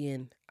to be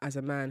in as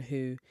a man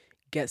who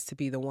gets to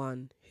be the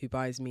one who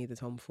buys me the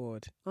Tom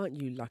Ford. Aren't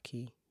you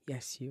lucky?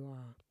 Yes, you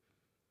are.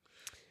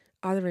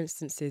 Other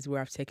instances where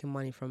I've taken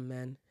money from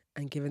men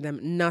and given them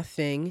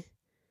nothing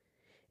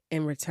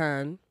in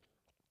return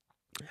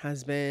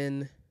has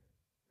been...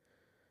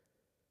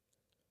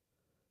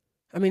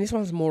 I mean, this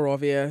one's more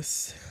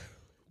obvious,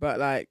 but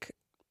like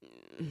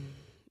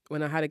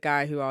when I had a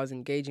guy who I was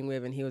engaging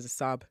with and he was a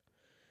sub,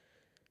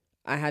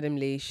 I had him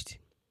leashed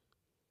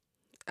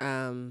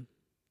at an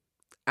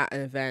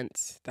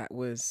event that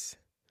was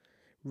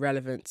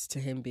relevant to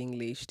him being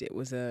leashed. It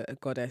was a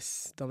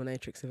goddess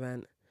dominatrix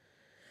event.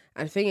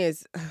 And the thing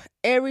is,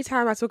 every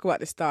time I talk about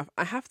this stuff,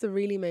 I have to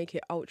really make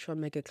it ultra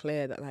mega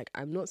clear that like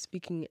I'm not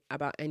speaking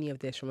about any of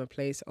this from a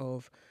place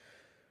of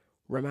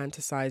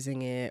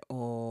romanticizing it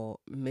or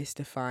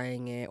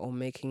mystifying it or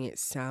making it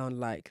sound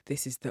like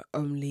this is the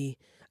only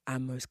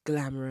and most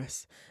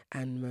glamorous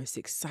and most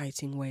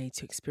exciting way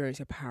to experience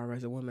your power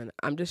as a woman.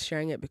 I'm just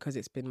sharing it because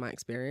it's been my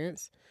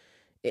experience.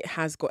 It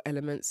has got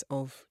elements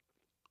of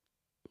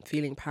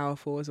feeling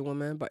powerful as a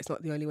woman, but it's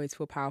not the only way to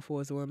feel powerful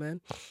as a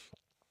woman.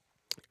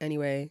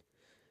 Anyway,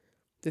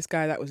 this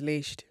guy that was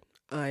leashed,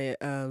 I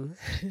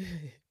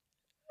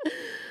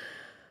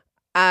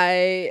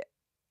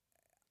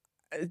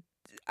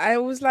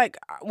was like,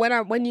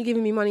 when you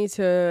giving me money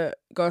to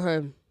go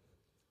home?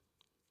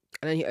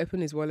 And then he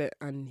opened his wallet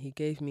and he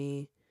gave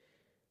me,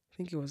 I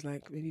think it was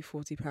like maybe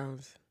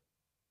 £40.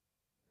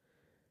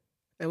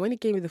 And when he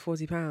gave me the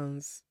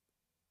 £40,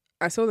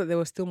 I saw that there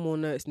were still more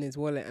notes in his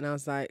wallet, and I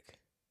was like,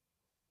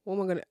 what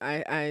am I gonna?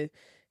 I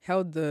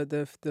held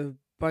the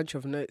bunch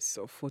of notes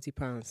of £40.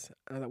 I was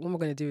like, what am I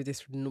gonna do with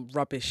this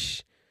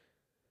rubbish?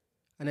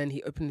 And then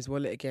he opened his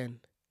wallet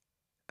again,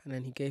 and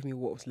then he gave me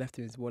what was left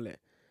in his wallet.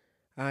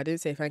 I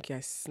didn't say thank you.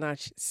 I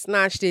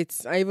snatched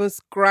it. I even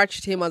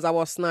scratched him as I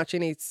was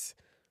snatching it.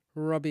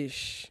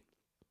 Rubbish.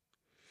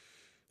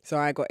 So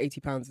I got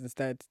 £80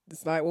 instead.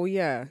 It's like, well,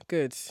 yeah,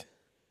 good.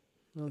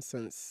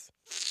 Nonsense.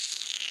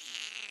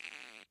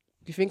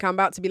 You think I'm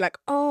about to be like,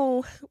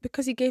 oh,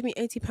 because he gave me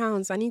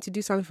 £80, I need to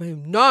do something for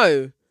him?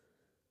 No.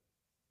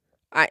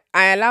 I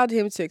allowed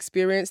him to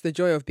experience the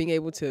joy of being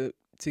able to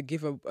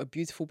give a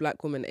beautiful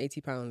black woman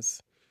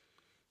 £80.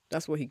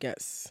 That's what he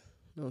gets.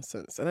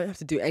 Nonsense. I don't have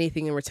to do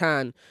anything in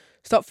return.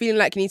 Stop feeling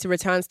like you need to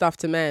return stuff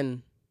to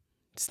men.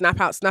 Snap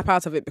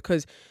out of it,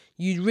 because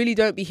you really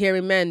don't be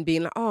hearing men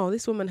being like, oh,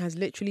 this woman has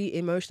literally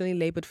emotionally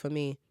laboured for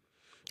me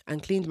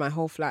and cleaned my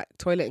whole flat,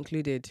 toilet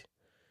included.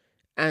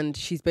 And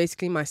she's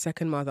basically my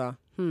second mother.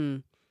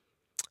 I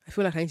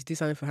feel like I need to do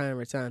something for her in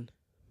return.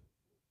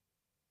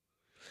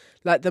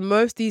 Like, the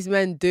most these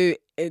men do,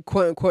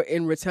 quote unquote,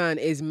 in return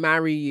is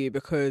marry you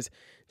because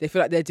they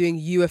feel like they're doing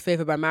you a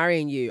favour by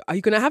marrying you. Are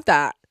you going to have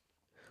that?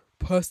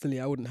 Personally,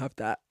 I wouldn't have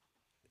that.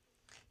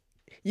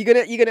 You're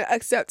gonna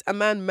accept a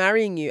man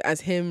marrying you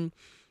as him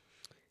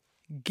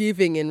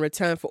giving in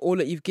return for all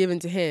that you've given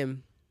to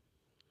him?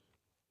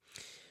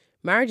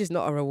 Marriage is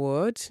not a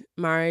reward.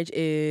 Marriage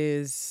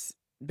is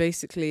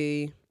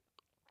basically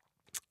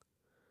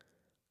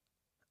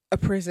a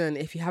prison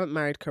if you haven't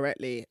married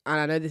correctly. And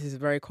I know this is a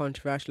very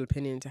controversial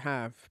opinion to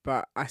have,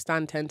 but I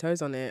stand 10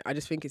 toes on it. I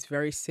just think it's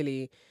very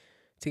silly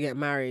to get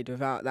married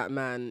without that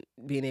man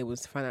being able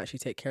to financially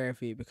take care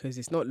of you, because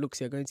it's not looks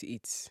you're going to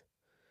eat.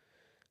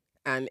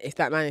 And if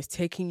that man is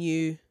taking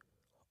you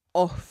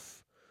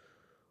off,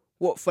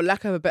 what, for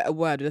lack of a better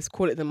word, let's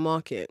call it the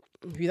market.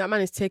 If that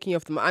man is taking you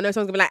off the market, I know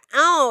someone's going to be like,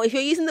 oh, if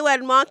you're using the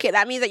word market,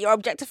 that means that you're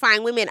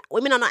objectifying women.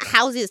 Women are not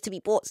houses to be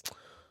bought.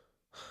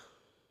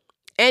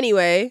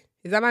 Anyway,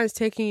 if that man is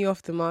taking you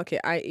off the market,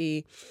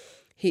 i.e.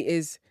 he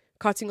is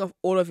cutting off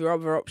all of your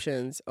other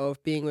options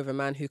of being with a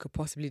man who could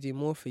possibly do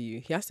more for you,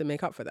 he has to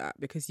make up for that,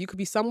 because you could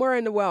be somewhere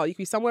in the world, you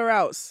could be somewhere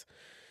else,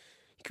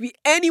 You could be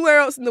anywhere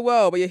else in the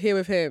world, but you're here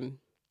with him.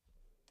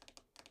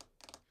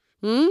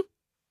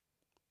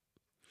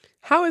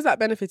 How is that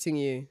benefiting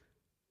you?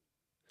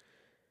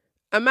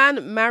 A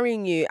man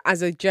marrying you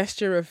as a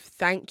gesture of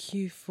thank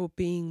you for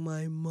being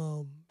my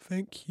mom.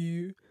 Thank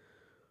you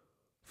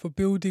for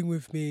building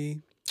with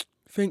me.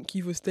 Thank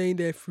you for staying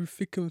there through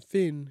thick and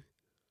thin.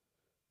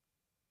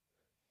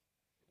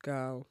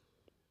 Girl,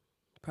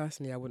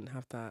 personally, I wouldn't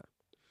have that.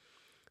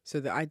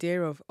 So the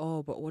idea of,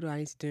 but what do I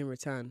need to do in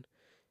return?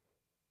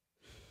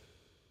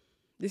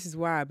 This is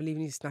why I believe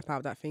you need to snap out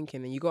of that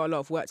thinking. And you got a lot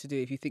of work to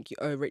do if you think you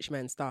owe rich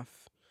men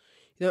stuff.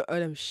 You don't owe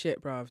them shit,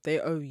 bruv. They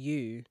owe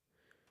you.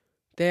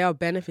 They are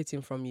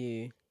benefiting from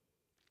you.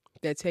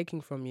 They're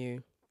taking from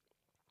you.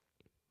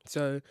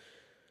 So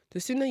the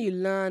sooner you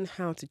learn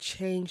how to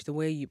change the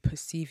way you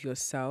perceive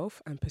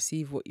yourself and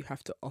perceive what you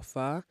have to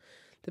offer,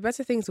 the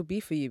better things will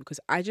be for you. Because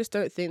I just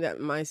don't think that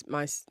my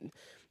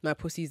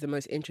pussy is the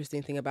most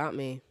interesting thing about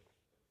me.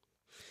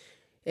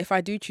 If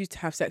I do choose to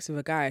have sex with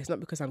a guy, it's not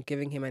because I'm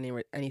giving him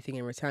anything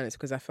in return. It's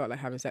because I felt like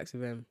having sex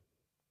with him.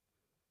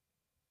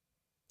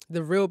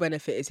 The real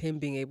benefit is him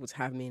being able to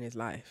have me in his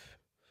life.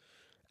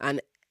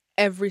 And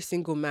every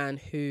single man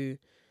who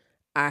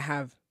I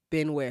have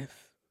been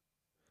with,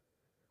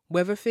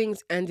 whether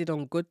things ended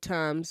on good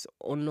terms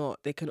or not,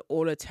 they can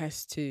all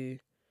attest to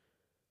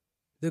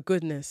the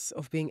goodness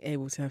of being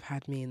able to have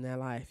had me in their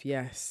life.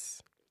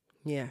 Yes.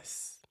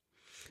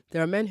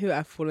 There are men who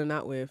I've fallen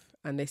out with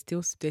and they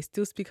still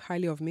speak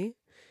highly of me.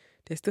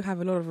 They still have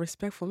a lot of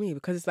respect for me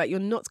because it's like, you're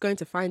not going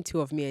to find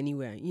two of me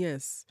anywhere.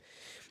 Yes.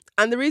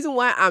 And the reason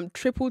why I'm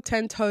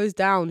 10 toes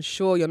down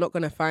sure you're not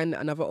going to find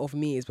another of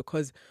me is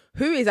because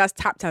who is as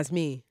tapped as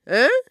me?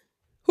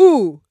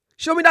 Who?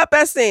 Show me that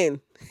person.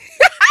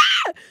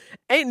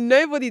 Ain't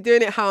nobody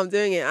doing it how I'm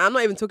doing it. I'm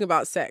not even talking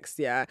about sex,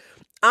 yeah.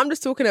 I'm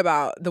just talking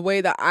about the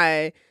way that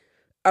I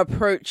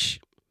approach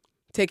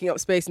taking up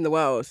space in the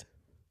world.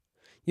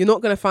 You're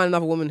not going to find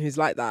another woman who's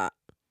like that.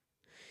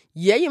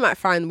 Yeah, you might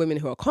find women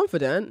who are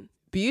confident,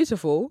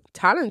 beautiful,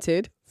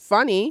 talented,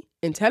 funny,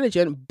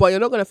 intelligent, but you're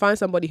not going to find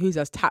somebody who's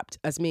as tapped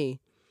as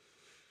me.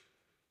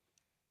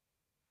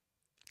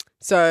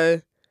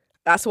 So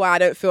that's why I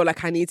don't feel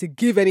like I need to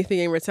give anything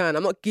in return.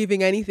 I'm not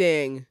giving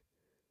anything.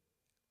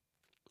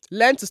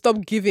 Learn to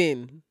stop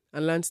giving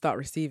and learn to start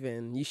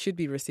receiving. You should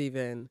be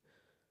receiving.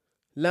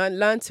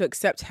 Learn to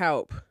accept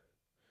help.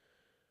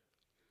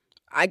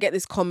 I get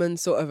this common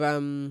sort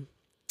of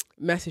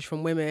message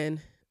from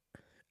women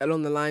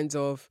along the lines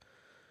of,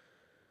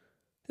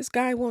 this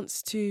guy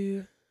wants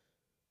to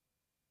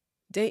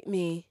date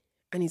me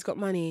and he's got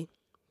money,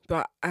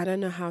 but I don't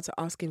know how to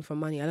ask him for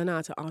money. I don't know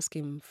how to ask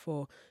him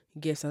for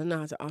gifts. I don't know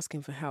how to ask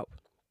him for help.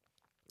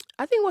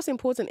 I think what's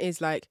important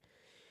is like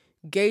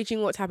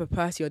gauging what type of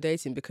person you're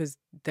dating, because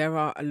there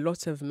are a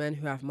lot of men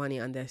who have money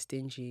and they're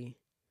stingy.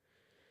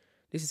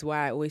 This is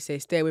why I always say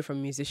stay away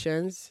from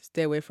musicians,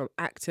 stay away from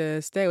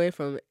actors, stay away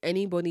from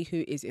anybody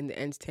who is in the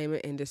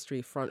entertainment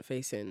industry front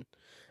facing.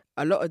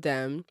 A lot of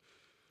them,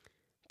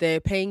 they're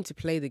paying to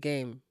play the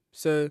game.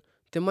 So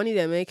the money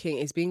they're making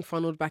is being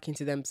funneled back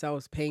into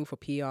themselves, paying for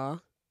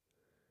PR,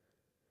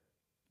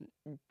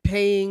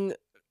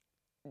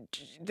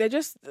 they're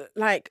just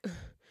like,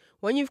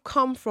 when you've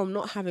come from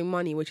not having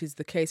money, which is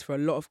the case for a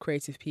lot of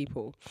creative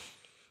people,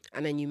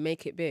 and then you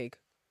make it big,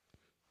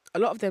 a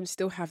lot of them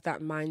still have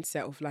that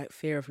mindset of like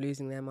fear of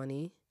losing their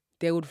money.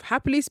 They would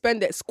happily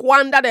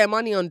squander their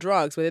money on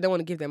drugs, but they don't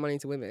want to give their money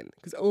to women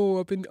because,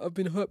 I've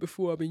been hurt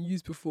before, I've been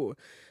used before.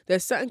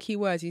 There's certain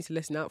keywords you need to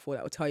listen out for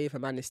that will tell you if a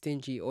man is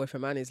stingy or if a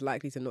man is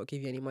likely to not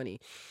give you any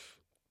money.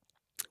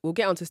 We'll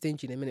get onto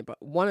stingy in a minute,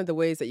 but one of the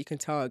ways that you can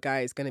tell a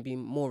guy is going to be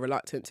more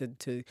reluctant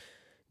to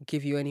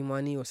give you any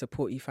money or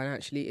support you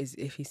financially is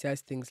if he says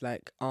things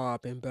like,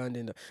 I've been burned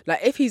in the... Like,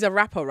 if he's a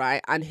rapper,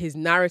 right, and his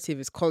narrative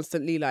is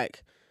constantly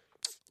like,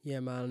 yeah,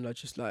 man, I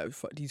just like,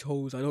 fuck these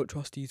hoes, I don't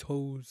trust these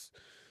hoes,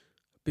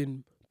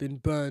 been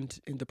burned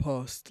in the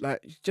past.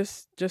 Like,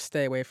 just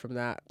stay away from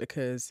that,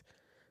 because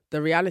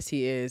the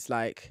reality is,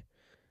 like,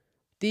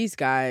 these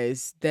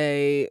guys,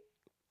 their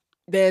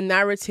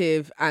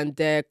narrative and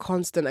their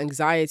constant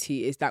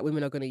anxiety is that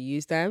women are going to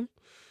use them.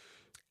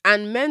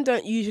 And men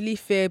don't usually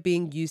fear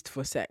being used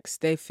for sex.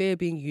 They fear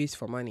being used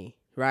for money,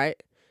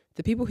 right?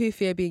 The people who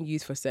fear being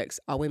used for sex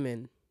are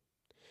women.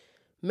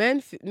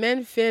 Men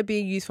fear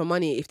being used for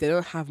money if they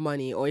don't have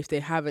money or if they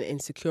have an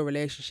insecure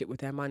relationship with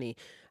their money.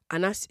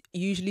 And that's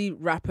usually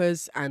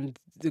rappers and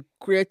the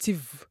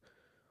creative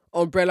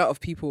umbrella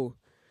of people.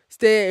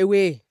 Stay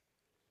away.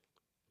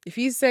 If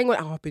he's saying,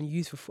 I've been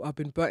used for, I've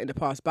been burnt in the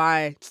past,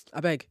 bye,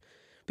 I beg.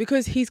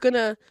 Because he's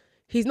not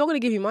going to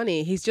give you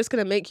money. He's just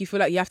going to make you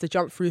feel like you have to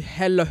jump through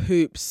hella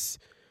hoops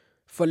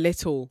for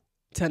little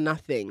to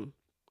nothing.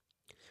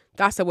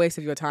 That's a waste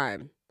of your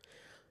time.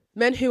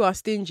 Men who are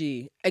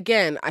stingy.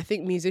 Again, I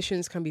think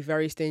musicians can be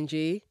very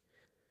stingy.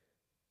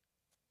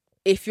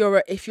 If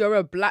you're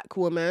a black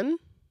woman,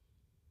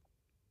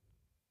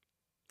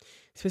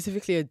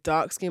 specifically a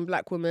dark-skinned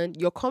black woman,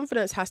 your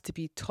confidence has to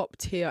be top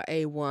tier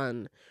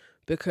A1,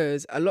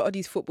 because a lot of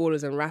these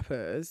footballers and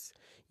rappers,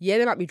 yeah,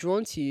 they might be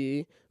drawn to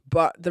you,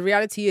 But the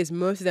reality is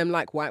most of them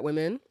like white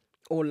women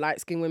or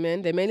light-skinned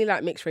women. They mainly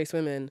like mixed-race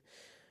women.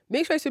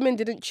 Mixed-race women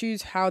didn't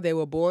choose how they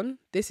were born.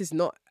 This is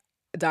not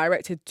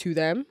directed to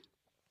them.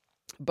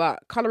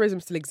 But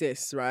colorism still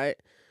exists, right?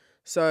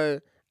 So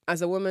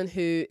as a woman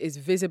who is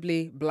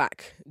visibly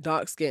black,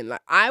 dark skin,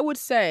 like I would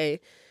say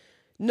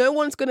no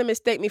one's going to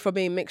mistake me for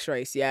being mixed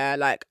race, yeah?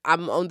 Like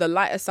I'm on the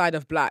lighter side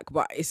of black,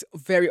 but it's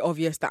very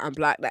obvious that I'm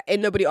black. Like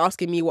ain't nobody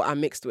asking me what I'm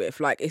mixed with.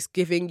 Like it's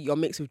giving you're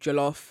mixed with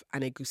jollof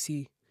and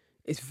egusi.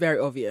 It's very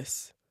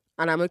obvious.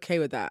 And I'm okay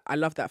with that. I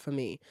love that for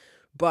me.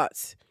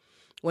 But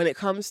when it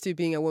comes to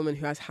being a woman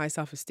who has high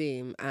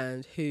self-esteem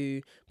and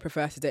who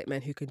prefers to date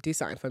men who can do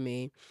something for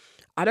me,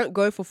 I don't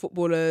go for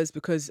footballers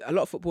because a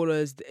lot of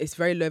footballers, it's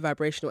very low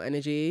vibrational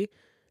energy.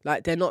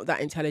 Like they're not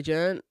that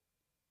intelligent.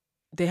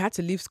 They had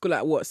to leave school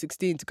at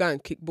 16 to go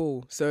and kick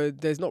ball. So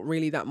there's not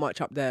really that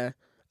much up there.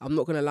 I'm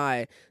not going to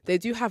lie. They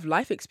do have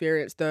life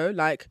experience though.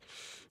 Like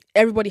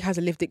everybody has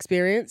a lived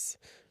experience.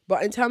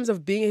 But in terms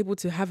of being able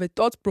to have a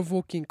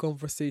thought-provoking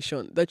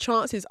conversation, the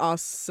chances are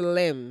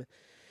slim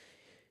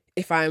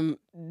if I'm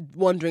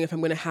wondering if I'm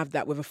going to have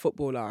that with a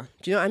footballer.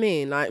 Do you know what I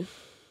mean? Like,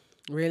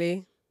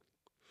 really?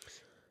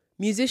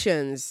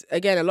 Musicians,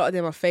 again, a lot of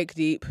them are fake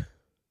deep.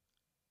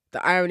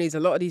 The irony is a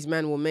lot of these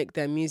men will make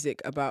their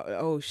music about,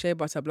 oh, shea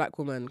butter, black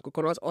woman,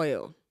 coconut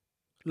oil,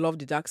 love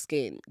the dark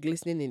skin,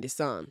 glistening in the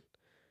sun.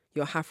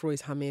 Your afro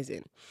is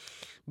amazing.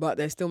 But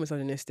they're still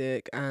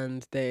misogynistic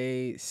and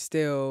they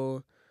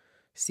still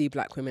see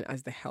black women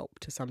as the help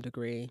to some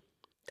degree.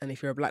 And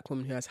if you're a black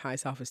woman who has high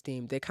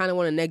self-esteem, they kind of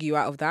want to neg you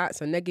out of that.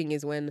 So negging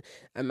is when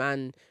a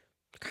man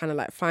kind of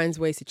like finds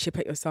ways to chip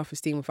at your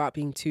self-esteem without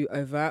being too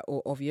overt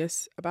or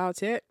obvious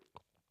about it.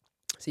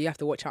 So you have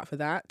to watch out for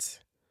that.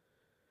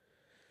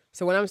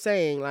 So when I'm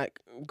saying like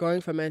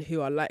going for men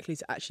who are likely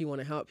to actually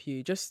want to help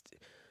you, just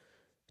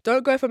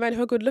don't go for men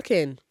who are good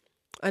looking.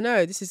 I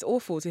know this is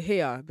awful to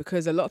hear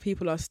because a lot of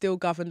people are still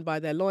governed by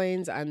their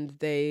loins and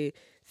they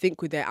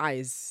think with their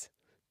eyes.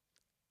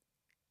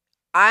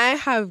 I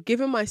have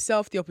given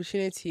myself the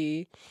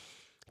opportunity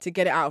to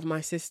get it out of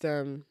my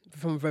system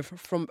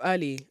from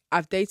early.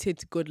 I've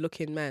dated good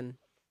looking men.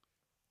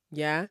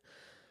 Yeah.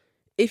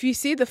 If you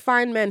see the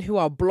fine men who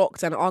are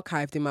blocked and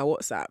archived in my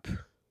WhatsApp,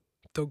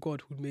 the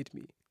God who made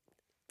me,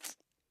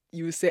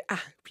 you will say,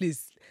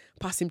 please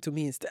pass him to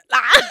me instead.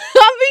 I'm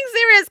being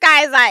serious,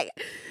 guys. Like,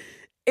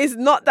 it's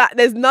not that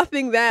there's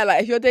nothing there.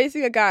 Like, if you're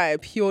dating a guy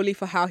purely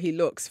for how he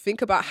looks,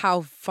 think about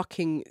how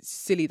fucking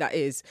silly that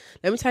is.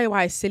 Let me tell you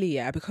why it's silly,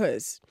 yeah?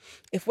 Because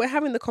if we're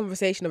having the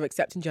conversation of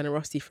accepting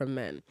generosity from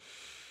men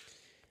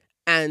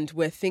and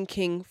we're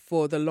thinking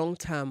for the long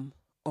term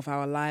of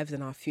our lives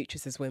and our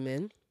futures as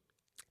women,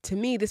 to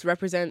me, this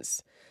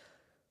represents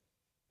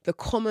the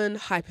common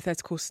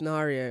hypothetical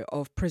scenario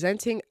of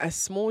presenting a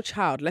small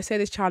child. Let's say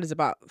this child is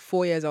about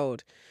 4 years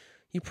old.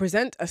 You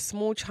present a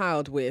small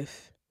child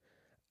with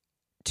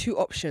 2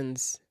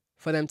 options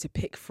for them to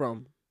pick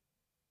from: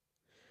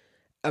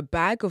 a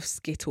bag of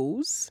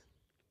Skittles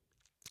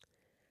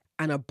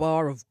and a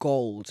bar of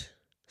gold,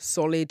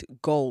 solid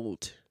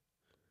gold.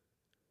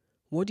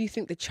 What do you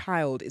think the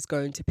child is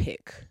going to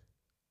pick?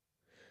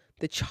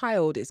 The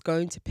child is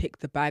going to pick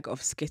the bag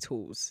of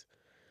Skittles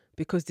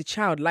because the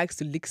child likes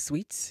to lick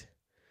sweets,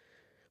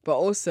 but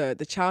also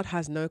the child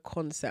has no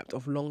concept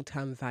of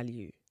long-term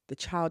value. The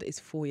child is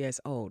 4 years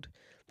old.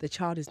 The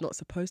child is not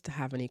supposed to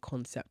have any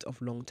concept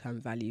of long-term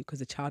value because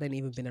the child ain't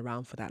even been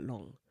around for that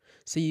long.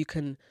 So you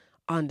can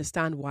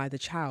understand why the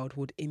child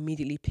would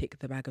immediately pick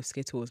the bag of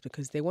Skittles,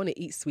 because they want to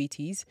eat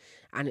sweeties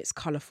and it's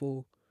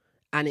colourful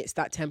and it's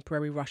that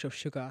temporary rush of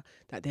sugar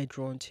that they're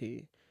drawn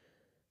to.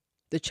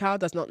 The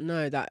child does not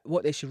know that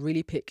what they should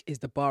really pick is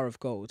the bar of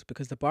gold,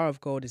 because the bar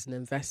of gold is an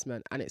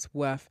investment and it's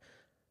worth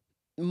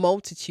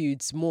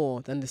multitudes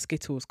more than the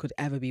Skittles could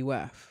ever be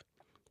worth.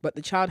 But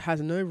the child has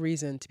no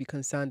reason to be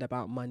concerned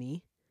about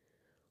money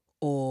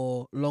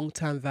or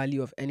long-term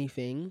value of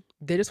anything.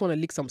 They just want to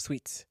lick some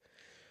sweets.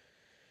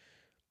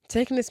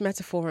 Taking this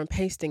metaphor and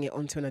pasting it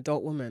onto an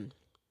adult woman,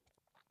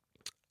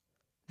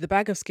 the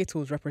bag of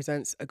Skittles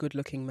represents a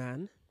good-looking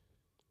man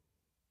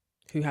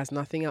who has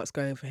nothing else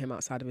going for him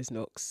outside of his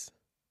looks.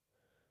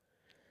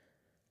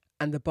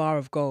 And the bar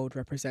of gold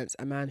represents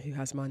a man who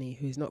has money,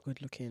 who is not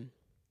good looking.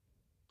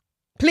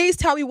 Please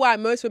tell me why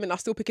most women are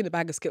still picking the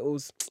bag of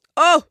Skittles.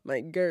 Oh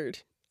my God.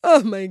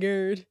 Oh my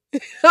God.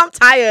 I'm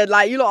tired.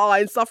 Like, you lot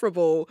are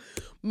insufferable.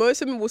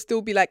 Most women will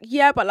still be like,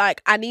 yeah, but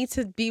like, I need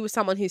to be with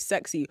someone who's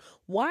sexy.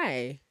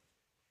 Why?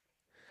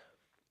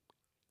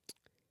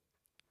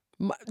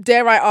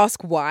 Dare I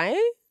ask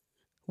why?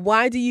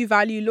 Why do you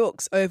value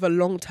looks over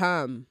long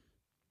term?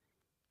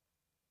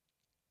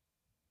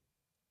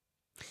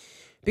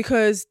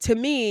 Because to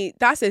me,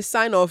 that's a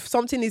sign of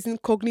something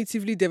isn't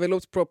cognitively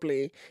developed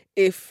properly.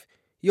 If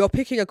you're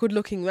picking a good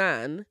looking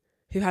man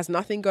who has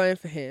nothing going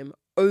for him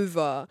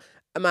over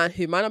a man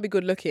who might not be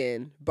good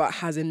looking but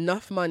has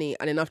enough money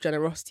and enough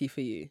generosity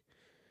for you,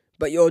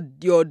 but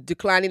you're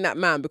declining that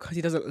man because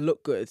he doesn't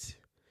look good.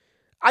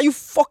 Are you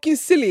fucking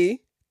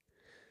silly?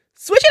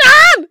 Switch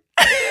it on!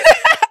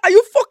 Are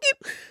you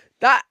fucking...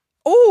 That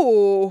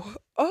Oh,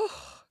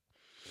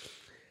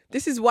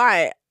 this is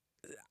why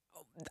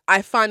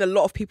I find a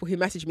lot of people who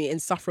message me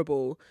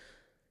insufferable,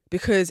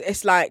 because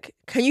it's like,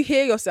 can you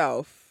hear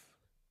yourself?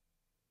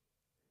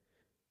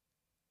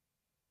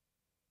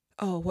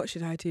 Oh, what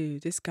should I do?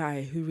 This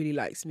guy who really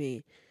likes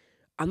me,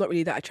 I'm not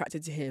really that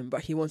attracted to him,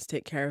 but he wants to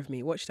take care of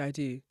me. What should I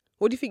do?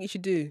 What do you think you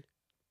should do?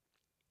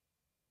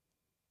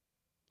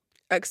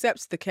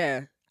 Accept the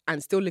care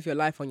and still live your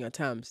life on your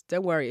terms.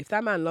 Don't worry. If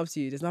that man loves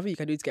you, there's nothing you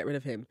can do to get rid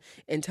of him.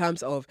 In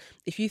terms of,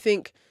 if you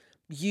think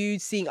you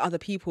seeing other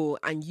people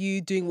and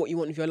you doing what you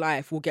want with your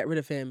life will get rid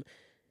of him,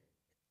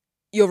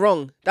 you're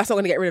wrong. That's not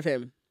going to get rid of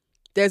him.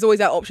 There's always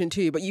that option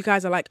too. But you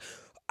guys are like,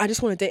 I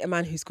just want to date a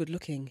man who's good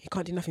looking. He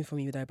can't do nothing for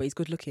me though, but he's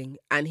good looking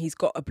and he's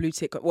got a blue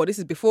tick. Well, this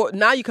is before,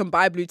 now you can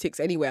buy blue ticks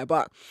anywhere.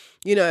 But,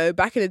 you know,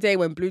 back in the day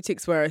when blue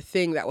ticks were a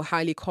thing that were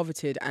highly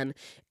coveted and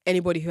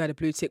anybody who had a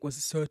blue tick was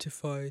a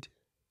certified,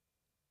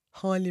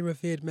 highly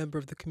revered member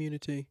of the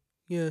community.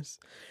 Yes.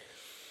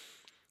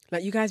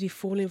 Like, you guys be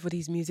falling for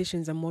these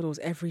musicians and models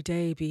every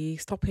day, B.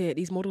 Stop it.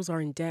 These models are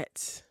in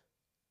debt.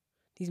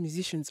 These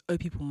musicians owe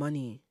people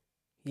money.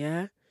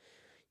 Yeah?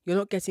 You're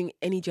not getting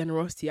any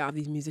generosity out of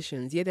these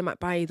musicians. Yeah, they might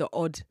buy the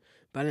odd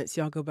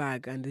Balenciaga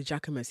bag and the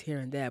Jacquemus here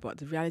and there, but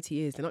the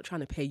reality is they're not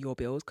trying to pay your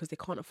bills because they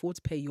can't afford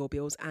to pay your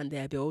bills and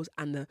their bills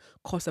and the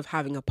cost of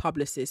having a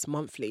publicist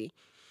monthly.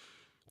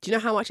 Do you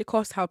know how much it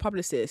costs to have a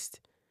publicist?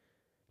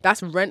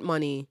 That's rent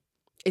money.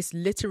 It's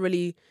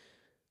literally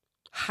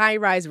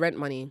high-rise rent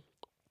money.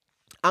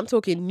 I'm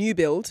talking new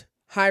build,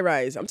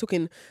 high-rise. I'm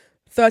talking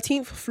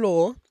 13th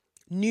floor,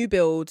 new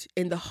build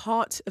in the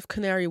heart of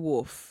Canary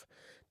Wharf.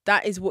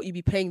 That is what you'd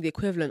be paying the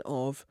equivalent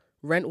of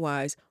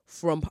rent-wise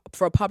for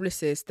a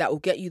publicist that will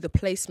get you the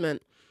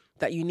placement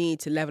that you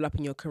need to level up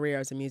in your career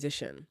as a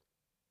musician.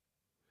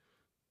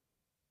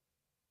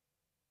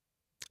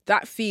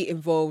 That fee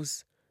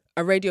involves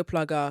a radio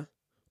plugger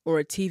or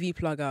a TV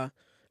plugger.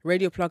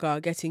 Radio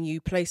plugger getting you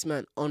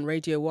placement on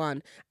Radio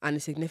 1 and the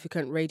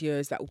significant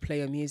radios that will play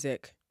your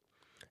music.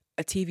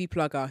 A TV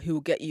plugger who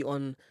will get you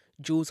on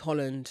Jules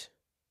Holland,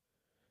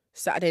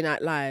 Saturday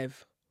Night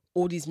Live,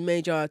 all these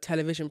major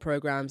television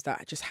programs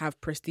that just have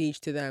prestige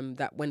to them,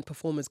 that when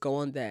performers go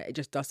on there, it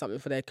just does something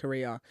for their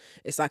career.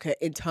 It's like an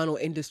internal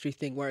industry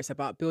thing where it's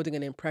about building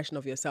an impression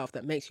of yourself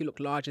that makes you look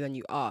larger than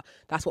you are.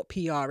 That's what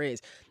PR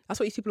is.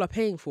 That's what these people are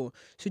paying for.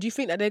 So do you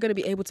think that they're going to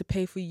be able to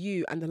pay for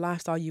you and the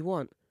lifestyle you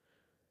want?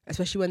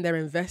 Especially when they're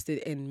invested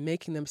in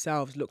making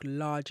themselves look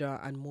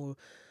larger and more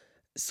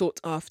sought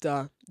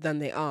after than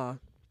they are.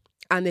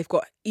 And they've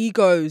got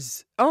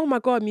egos. Oh my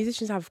God,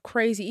 musicians have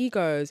crazy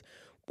egos.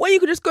 Well, you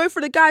could just go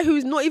for the guy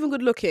who's not even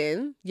good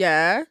looking.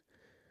 Yeah.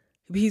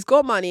 But he's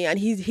got money and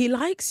he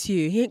likes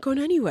you. He ain't going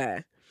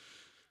anywhere.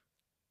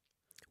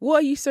 What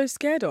are you so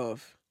scared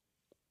of?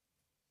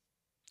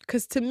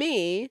 Because to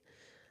me,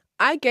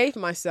 I gave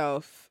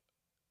myself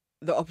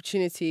the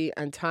opportunity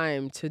and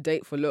time to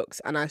date for looks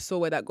and I saw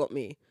where that got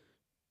me.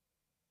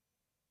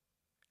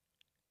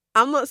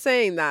 I'm not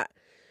saying that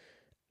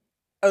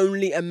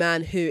only a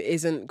man who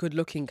isn't good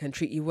looking can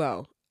treat you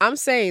well. I'm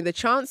saying the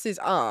chances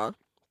are,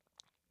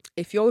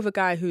 if you're with a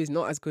guy who is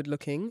not as good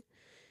looking,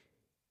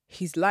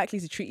 he's likely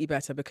to treat you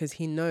better because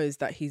he knows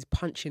that he's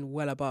punching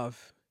well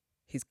above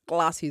his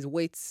class, his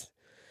weights.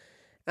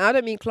 And I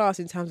don't mean class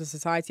in terms of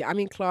society. I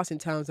mean class in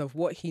terms of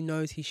what he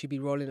knows he should be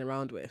rolling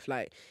around with.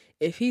 Like,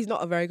 if he's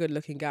not a very good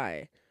looking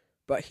guy,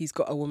 but he's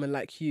got a woman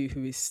like you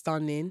who is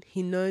stunning,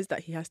 he knows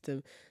that he has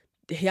to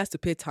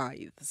pay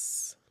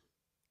tithes.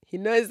 He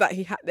knows that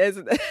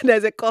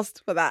there's a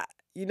cost for that,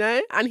 you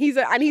know? And he's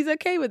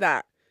okay with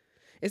that.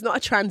 It's not a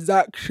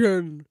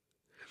transaction.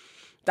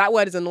 That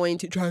word is annoying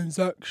to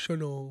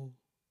transactional.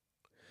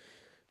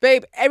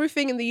 Babe,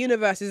 everything in the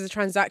universe is a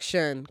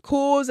transaction.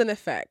 Cause and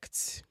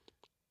effect.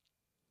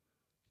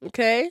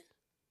 Okay?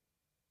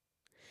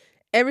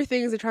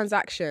 Everything is a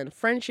transaction.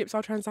 Friendships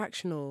are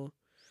transactional.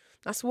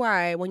 That's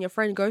why when your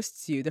friend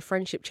ghosts you, the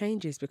friendship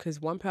changes because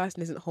one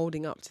person isn't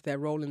holding up to their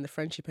role in the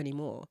friendship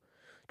anymore.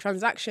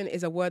 Transaction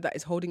is a word that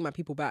is holding my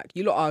people back.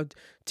 You lot are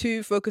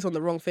too focused on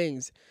the wrong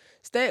things.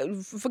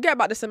 Forget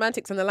about the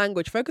semantics and the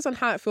language. Focus on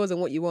how it feels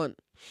and what you want.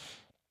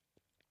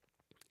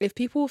 If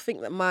people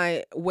think that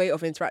my way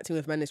of interacting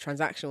with men is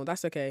transactional,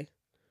 that's okay.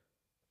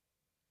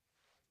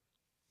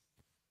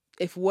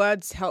 If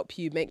words help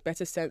you make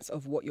better sense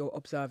of what you're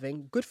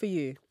observing, good for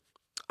you.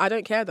 I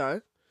don't care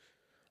though.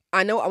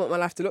 I know what I want my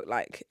life to look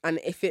like. And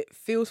if it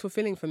feels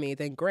fulfilling for me,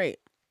 then great.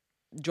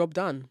 Job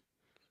done.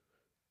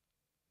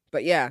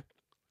 But yeah,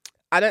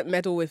 I don't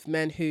meddle with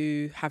men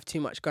who have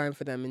too much going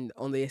for them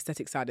on the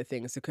aesthetic side of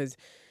things because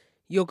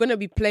you're going to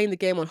be playing the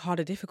game on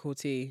harder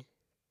difficulty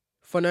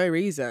for no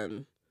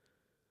reason.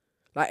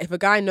 Like, if a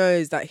guy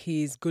knows that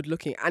he's good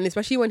looking, and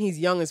especially when he's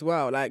young as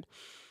well, like,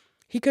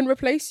 he can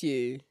replace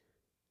you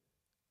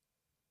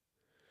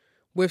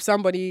with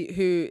somebody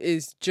who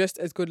is just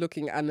as good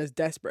looking and as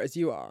desperate as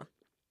you are.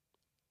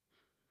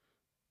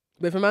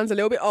 But if a man's a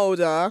little bit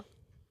older,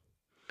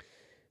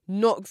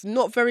 not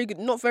very good,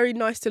 not very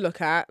nice to look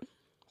at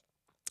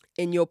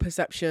in your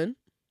perception,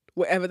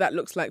 whatever that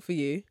looks like for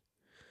you,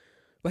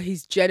 but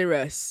he's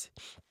generous.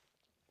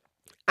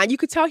 And you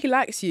could tell he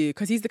likes you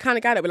because he's the kind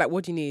of guy that would be like,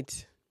 what do you need?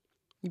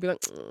 You'd be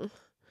like, do you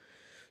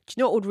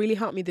know what would really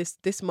help me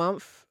this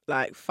month?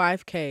 Like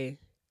 5K.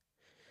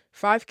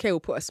 5K will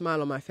put a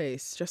smile on my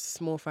face. Just a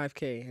small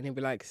 5K. And he'll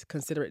be like,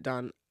 consider it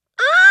done.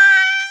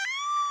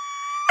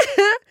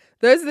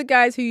 Those are the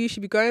guys who you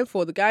should be going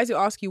for. The guys who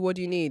ask you, what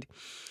do you need?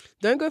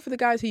 Don't go for the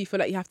guys who you feel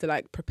like you have to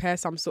like prepare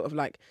some sort of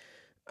like,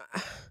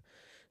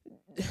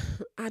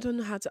 I don't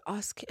know how to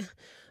ask.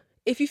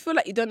 If you feel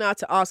like you don't know how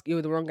to ask,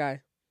 you're the wrong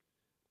guy.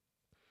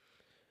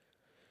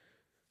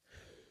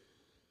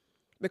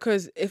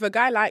 Because if a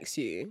guy likes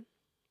you,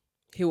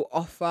 he will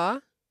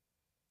offer.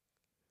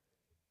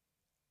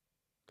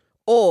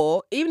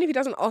 Or even if he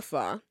doesn't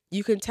offer,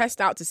 you can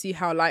test out to see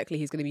how likely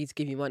he's going to be to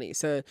give you money.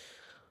 So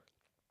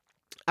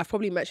I've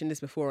probably mentioned this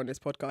before on this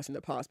podcast in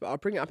the past, but I'll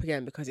bring it up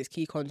again because it's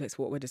key context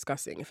for what we're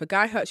discussing. If a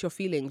guy hurts your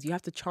feelings, you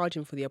have to charge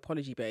him for the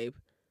apology, babe.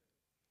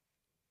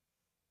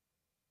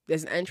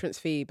 There's an entrance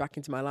fee back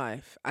into my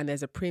life and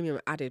there's a premium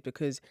added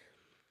because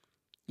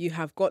you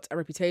have got a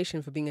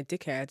reputation for being a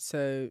dickhead.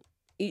 So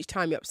each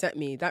time you upset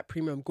me, that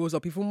premium goes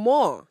up even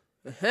more.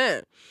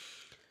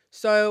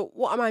 So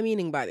what am I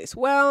meaning by this?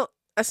 Well,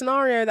 a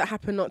scenario that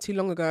happened not too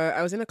long ago,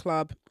 I was in a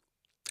club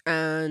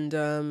and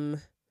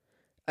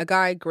a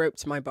guy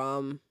groped my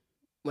bum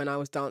when I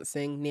was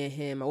dancing near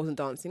him. I wasn't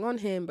dancing on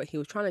him, but he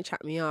was trying to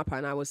chat me up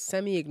and I was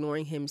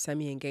semi-ignoring him,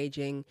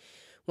 semi-engaging.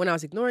 When I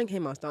was ignoring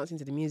him, I was dancing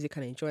to the music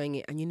and enjoying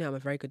it. And you know, I'm a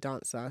very good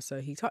dancer.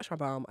 So he touched my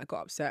bum. I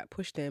got upset,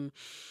 pushed him,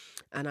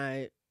 and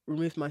I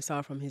removed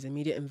myself from his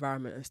immediate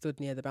environment and stood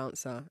near the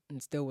bouncer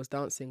and still was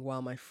dancing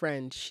while my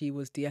friend, she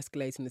was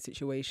de-escalating the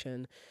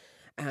situation.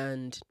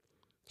 And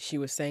she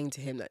was saying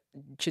to him that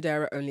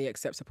Chidera only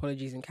accepts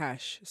apologies in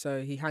cash.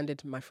 So he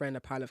handed my friend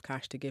a pile of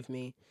cash to give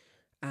me.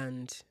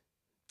 And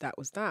that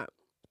was that.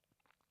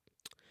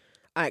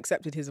 I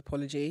accepted his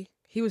apology.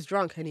 He was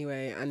drunk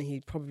anyway, and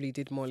he probably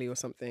did Molly or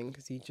something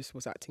because he just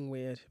was acting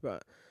weird.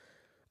 But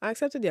I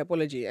accepted the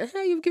apology.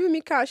 Hey, you've given me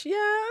cash. Yeah,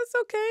 it's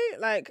okay.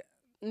 Like,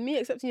 me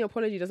accepting your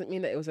apology doesn't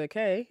mean that it was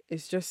okay.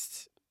 It's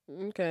just,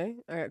 okay,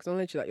 I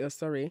acknowledge that you're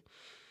sorry.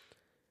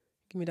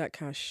 Give me that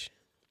cash.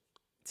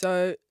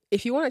 So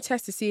if you want to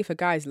test to see if a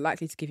guy is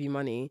likely to give you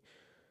money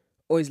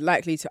or is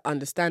likely to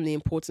understand the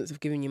importance of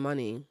giving you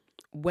money,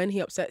 when he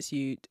upsets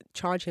you,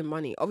 charge him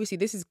money. Obviously,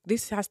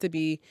 this has to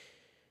be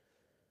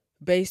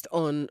based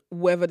on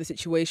whether the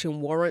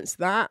situation warrants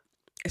that.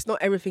 It's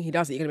not everything he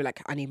does that you're gonna be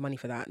like, I need money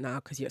for that now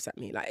because you upset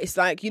me. Like, it's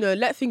like,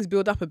 let things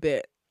build up a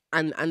bit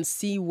and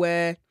see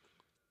where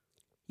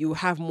you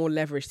have more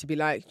leverage to be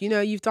like,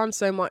 you've done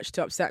so much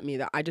to upset me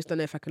that I just don't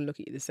know if I can look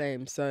at you the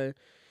same. So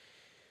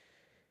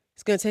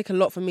it's going to take a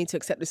lot for me to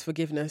accept this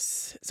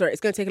forgiveness. Sorry,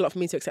 it's going to take a lot for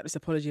me to accept this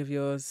apology of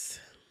yours.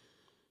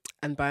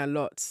 And by a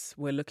lot,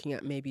 we're looking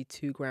at maybe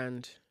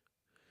 $2,000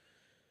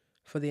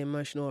 for the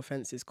emotional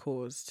offences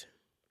caused.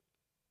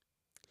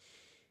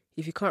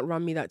 If you can't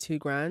run me that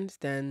 $2,000,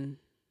 then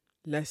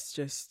let's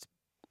just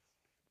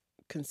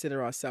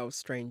consider ourselves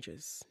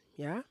strangers.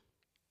 Yeah?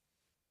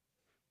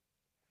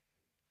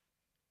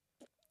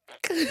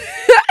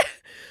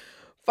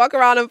 Fuck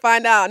around and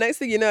find out. Next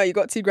thing you know, you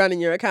got $2,000 in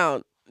your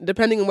account,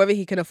 depending on whether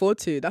he can afford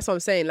to. That's what I'm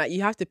saying. Like,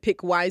 you have to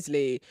pick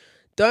wisely.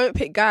 Don't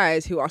pick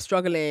guys who are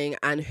struggling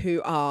and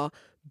who are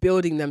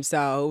building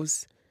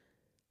themselves,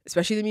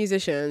 especially the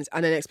musicians,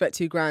 and then expect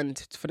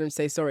 $2,000 for them to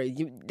say sorry.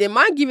 They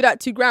might give you that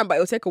 $2,000, but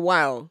it'll take a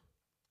while.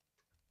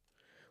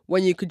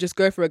 When you could just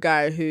go for a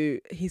guy who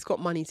he's got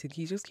money.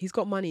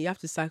 You have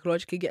to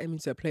psychologically get him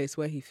into a place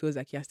where he feels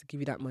like he has to give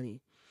you that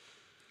money.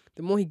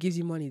 The more he gives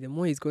you money, the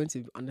more he's going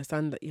to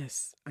understand that,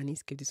 yes, I need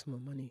to give this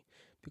woman money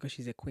because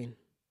she's a queen.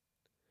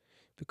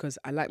 Because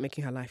I like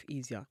making her life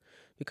easier.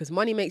 Because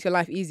money makes your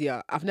life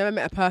easier. I've never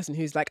met a person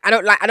who's like,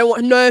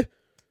 no.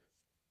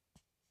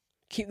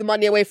 Keep the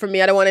money away from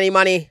me. I don't want any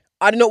money.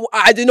 I do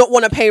not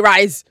want a pay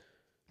rise.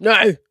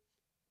 No.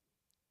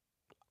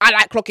 I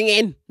like clocking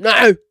in.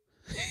 No.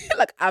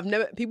 Like,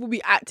 people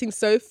be acting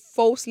so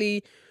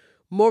falsely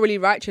morally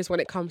righteous when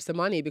it comes to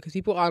money because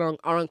people are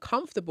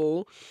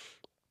uncomfortable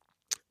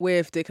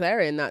with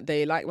declaring that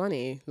they like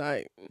money.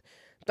 Like,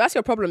 that's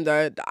your problem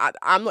though.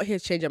 I'm not here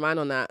to change your mind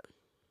on that.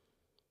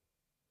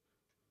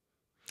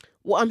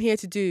 What I'm here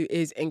to do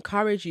is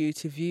encourage you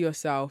to view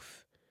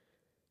yourself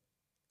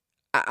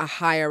at a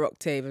higher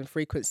octave and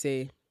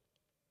frequency.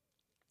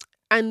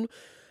 And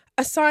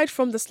aside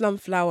from the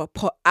Slumflower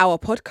Hour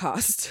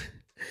podcast,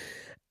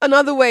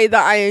 another way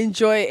that I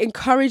enjoy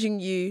encouraging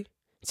you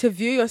to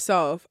view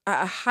yourself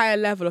at a higher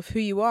level of who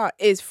you are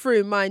is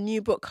through my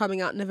new book coming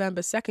out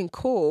November 2nd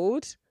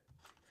called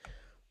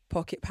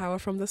Pocket Power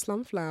from the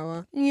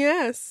Slumflower.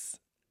 Yes.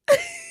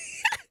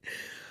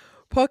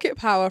 Pocket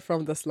Power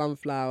from the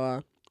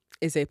Slumflower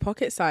is a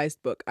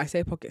pocket-sized book. I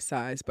say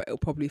pocket-sized, but it'll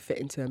probably fit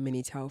into a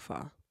mini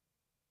Telfar.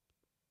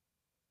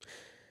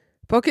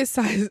 Pocket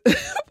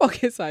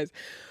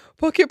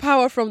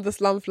Power from the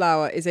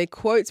Slumflower is a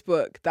quote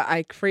book that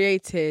I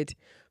created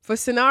for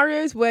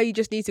scenarios where you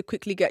just need to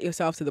quickly get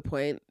yourself to the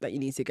point that you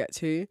need to get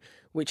to,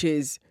 which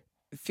is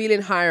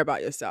feeling higher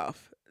about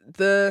yourself.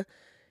 The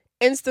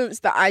instance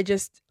that I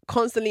just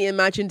constantly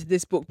imagined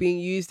this book being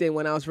used in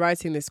when I was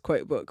writing this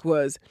quote book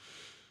was,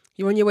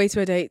 you're on your way to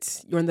a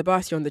date, you're on the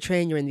bus, you're on the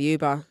train, you're in the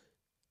Uber.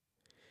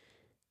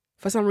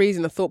 For some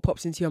reason, a thought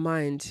pops into your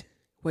mind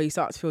where you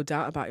start to feel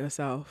doubt about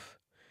yourself.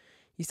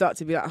 You start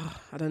to be like, oh,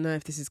 I don't know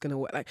if this is going to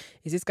work. Like,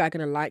 is this guy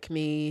going to like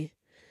me?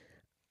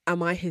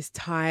 Am I his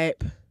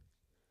type?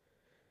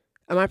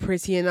 Am I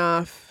pretty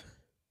enough?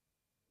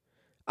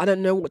 I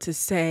don't know what to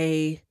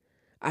say.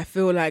 I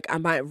feel like I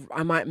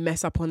might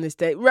mess up on this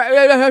date.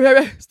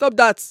 Stop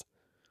that.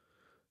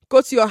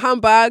 Go to your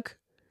handbag,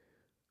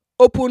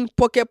 open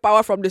Pocket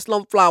Power from the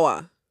Slum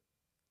Flower,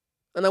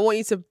 and I want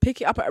you to pick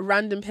it up at a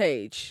random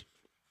page.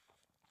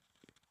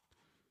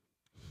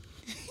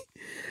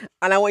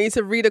 And I want you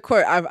to read a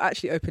quote. I've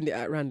actually opened it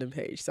at a random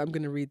page, so I'm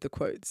going to read the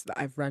quotes that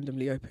I've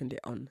randomly opened it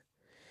on.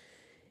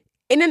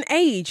 In an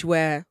age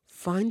where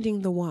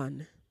finding the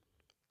one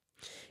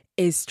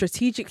is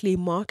strategically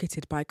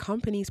marketed by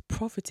companies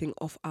profiting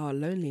off our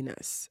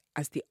loneliness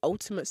as the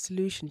ultimate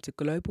solution to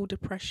global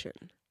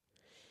depression,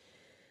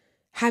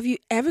 have you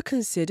ever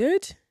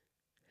considered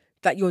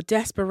that your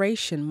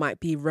desperation might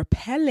be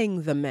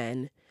repelling the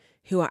men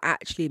who are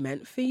actually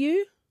meant for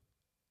you?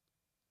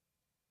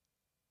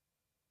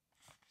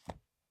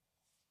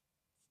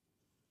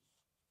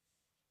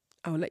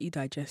 I'll let you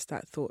digest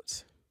that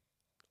thought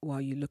while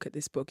you look at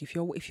this book. If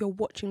you're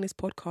watching this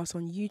podcast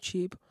on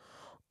YouTube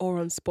or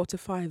on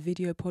Spotify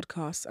video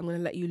podcasts, I'm going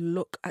to let you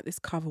look at this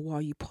cover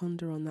while you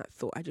ponder on that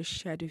thought I just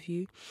shared with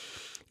you.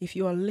 If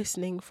you are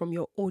listening from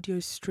your audio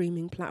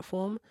streaming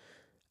platform,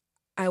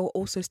 I will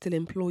also still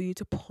implore you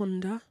to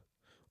ponder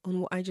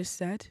on what I just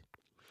said,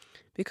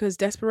 because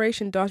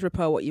desperation does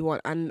repel what you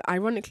want. And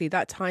ironically,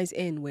 that ties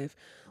in with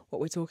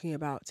what we're talking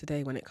about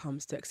today when it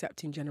comes to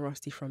accepting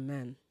generosity from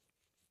men.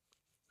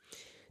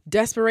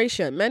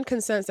 Desperation. Men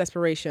can sense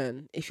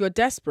desperation. If you're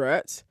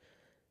desperate,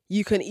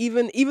 you can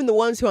even the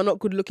ones who are not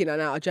good looking and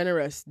are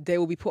generous, they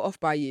will be put off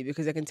by you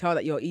because they can tell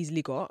that you're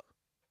easily got.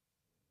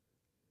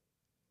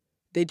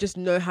 They just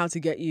know how to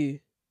get you.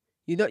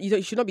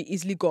 You should not be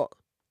easily got.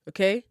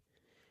 Okay?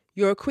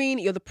 You're a queen,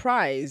 you're the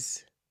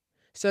prize.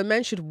 So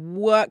men should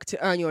work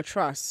to earn your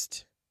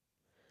trust.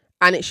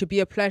 And it should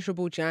be a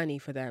pleasurable journey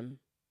for them.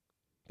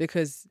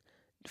 Because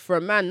for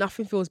a man,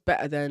 nothing feels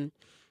better than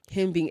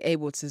him being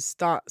able to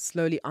start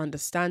slowly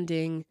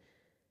understanding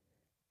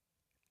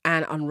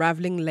and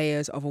unraveling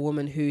layers of a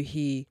woman who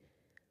he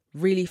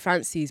really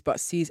fancies but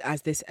sees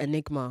as this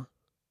enigma.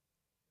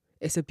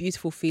 It's a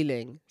beautiful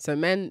feeling. So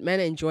men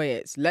enjoy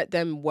it. Let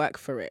them work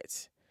for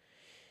it.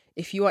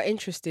 If you are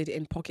interested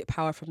in Pocket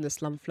Power from the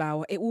Slum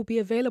Flower, it will be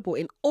available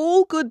in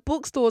all good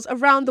bookstores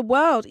around the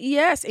world.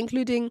 Yes,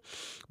 including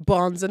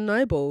Barnes and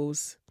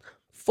Nobles,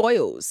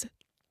 Foyles,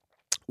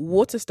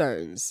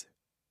 Waterstones.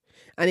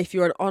 And if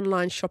you're an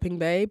online shopping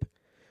babe,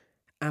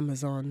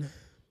 Amazon.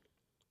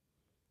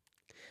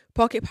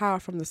 Pocket Power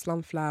from the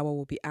Slum Flower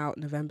will be out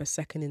November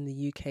 2nd in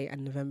the UK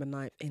and November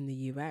 9th in the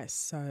US.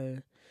 So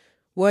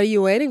what are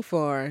you waiting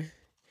for?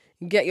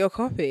 Get your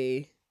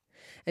copy.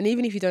 And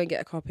even if you don't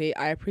get a copy,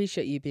 I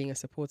appreciate you being a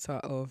supporter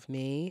of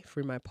me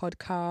through my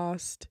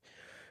podcast,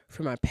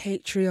 through my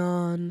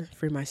Patreon,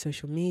 through my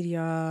social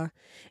media.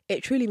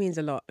 It truly means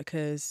a lot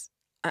because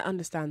I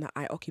understand that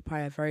I occupy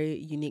a very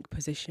unique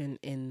position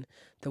in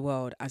the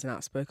world as an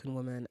outspoken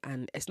woman.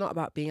 And it's not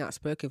about being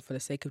outspoken for the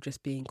sake of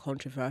just being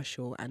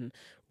controversial and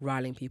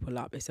riling people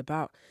up. It's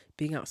about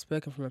being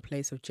outspoken from a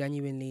place of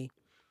genuinely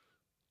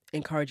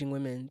encouraging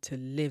women to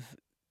live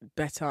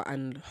better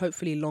and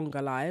hopefully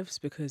longer lives,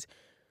 because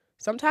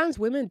sometimes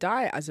women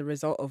die as a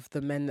result of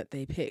the men that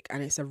they pick.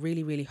 And it's a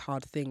really, really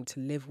hard thing to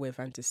live with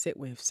and to sit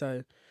with.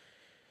 So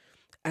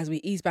as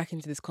we ease back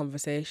into this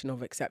conversation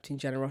of accepting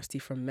generosity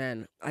from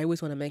men, I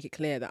always want to make it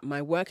clear that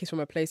my work is from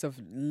a place of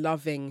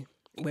loving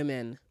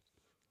women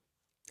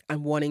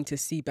and wanting to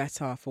see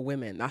better for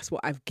women. That's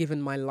what I've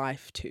given my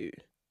life to.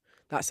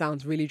 That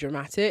sounds really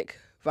dramatic,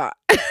 but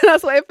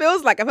that's what it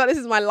feels like. I feel like this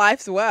is my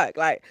life's work.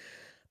 Like,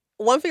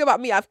 one thing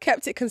about me, I've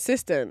kept it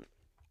consistent.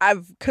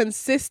 I've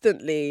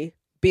consistently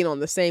been on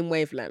the same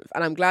wavelength,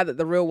 and I'm glad that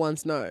the real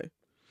ones know.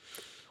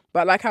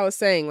 But like I was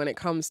saying, when it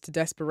comes to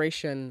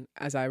desperation,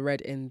 as I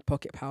read in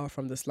Pocket Power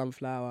from the Slum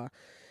Flower,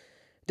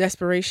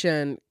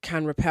 desperation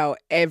can repel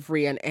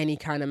every and any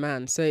kind of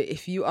man. So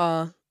if you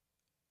are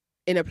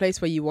in a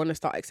place where you want to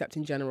start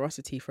accepting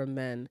generosity from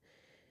men,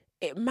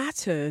 it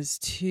matters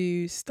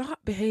to start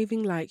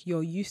behaving like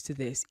you're used to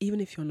this, even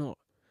if you're not.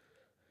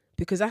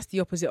 Because that's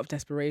the opposite of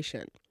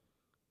desperation.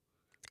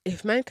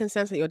 If men can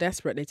sense that you're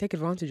desperate, they take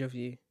advantage of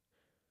you.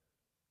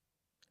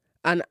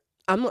 And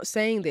I'm not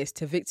saying this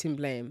to victim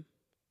blame,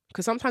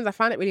 because sometimes I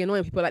find it really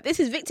annoying. People are like, this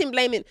is victim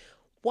blaming.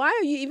 Why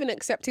are you even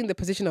accepting the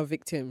position of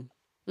victim?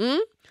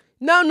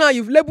 No,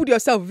 you've labelled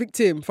yourself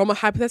victim from a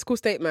hypothetical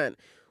statement.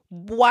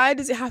 Why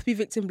does it have to be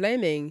victim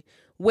blaming?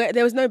 Where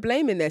there was no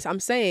blame in this. I'm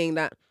saying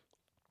that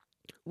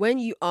when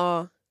you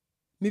are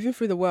moving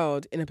through the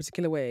world in a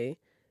particular way,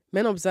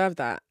 men observe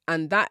that,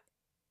 and that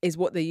is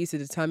what they use to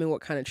determine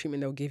what kind of treatment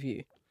they'll give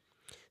you.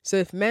 So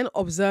if men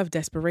observe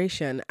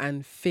desperation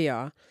and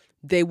fear,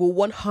 they will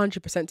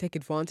 100% take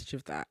advantage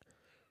of that.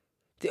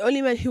 The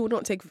only men who will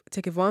not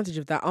take advantage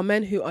of that are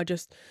men who are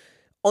just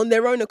on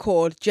their own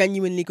accord,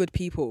 genuinely good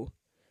people.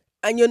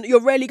 And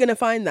you're rarely going to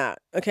find that,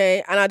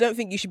 okay? And I don't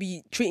think you should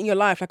be treating your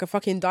life like a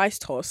fucking dice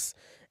toss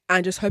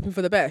and just hoping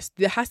for the best.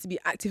 There has to be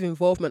active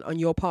involvement on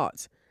your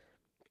part.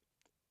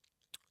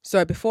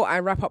 So before I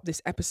wrap up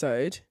this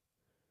episode,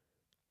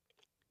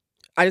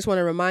 I just want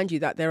to remind you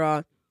that there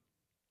are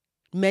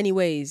many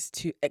ways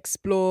to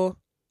explore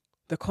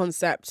the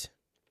concept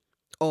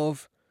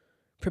of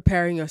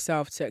preparing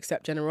yourself to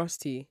accept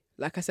generosity.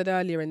 Like I said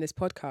earlier in this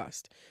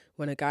podcast,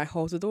 when a guy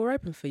holds the door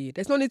open for you,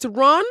 there's no need to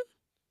run.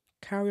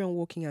 Carry on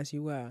walking as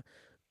you were.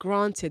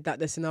 Granted that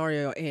the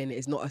scenario you're in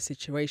is not a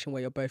situation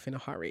where you're both in a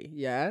hurry.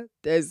 Yeah,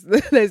 there's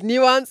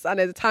nuance and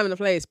there's a time and a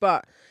place,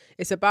 but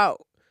it's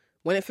about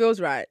when it feels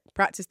right.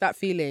 Practice that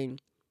feeling.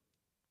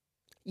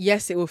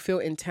 Yes, it will feel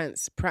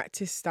intense.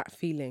 Practice that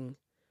feeling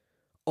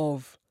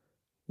of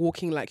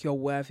walking like you're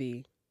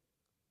worthy.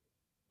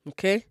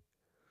 Okay?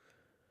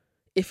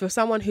 If you're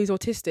someone who's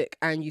autistic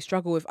and you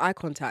struggle with eye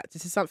contact,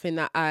 this is something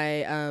that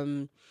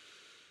I'm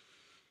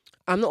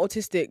not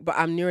autistic, but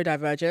I'm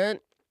neurodivergent.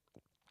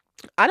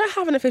 I don't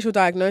have an official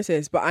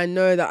diagnosis, but I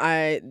know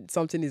that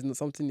something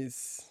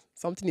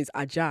is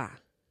ajar.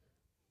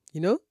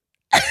 You know?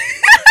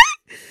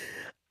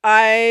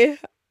 I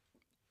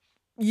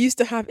used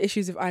to have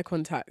issues with eye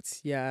contact,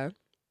 yeah.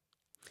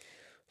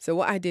 So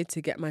what I did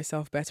to get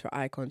myself better at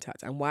eye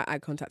contact, and why eye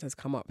contact has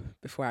come up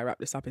before I wrap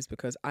this up, is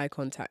because eye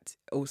contact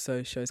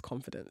also shows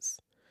confidence.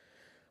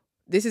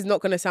 This is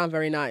not going to sound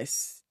very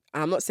nice.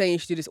 I'm not saying you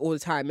should do this all the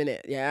time,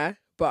 innit? Yeah?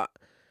 But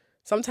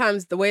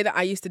sometimes the way that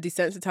I used to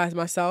desensitize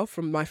myself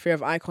from my fear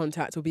of eye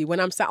contact would be when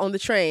I'm sat on the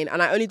train,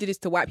 and I only do this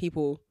to white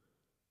people.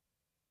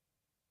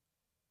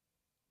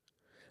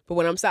 But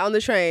when I'm sat on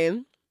the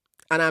train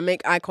and I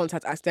make eye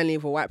contact accidentally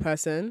with a white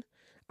person,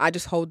 I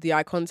just hold the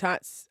eye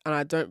contact and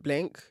I don't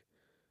blink.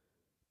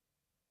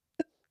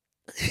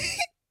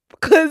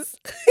 Because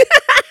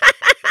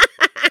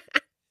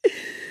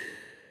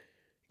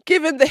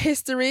given the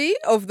history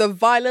of the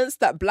violence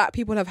that black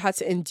people have had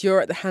to endure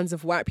at the hands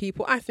of white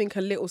people, I think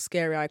a little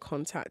scary eye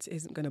contact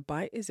isn't going to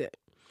bite, is it?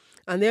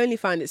 And they only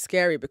find it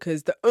scary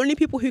because the only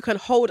people who can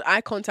hold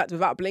eye contact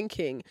without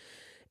blinking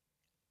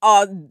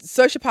are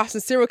sociopaths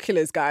and serial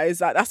killers, guys.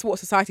 Like, that's what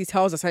society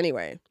tells us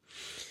anyway.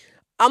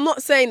 I'm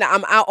not saying that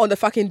I'm out on the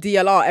fucking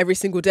DLR every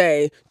single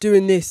day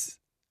doing this,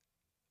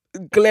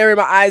 glaring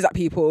my eyes at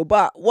people.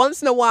 But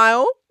once in a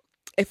while,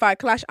 if I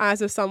clash eyes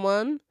with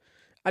someone,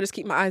 I just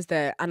keep my eyes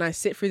there and I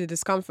sit through the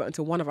discomfort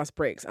until one of us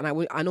breaks. And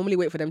I normally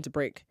wait for them to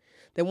break.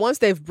 Then once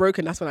they've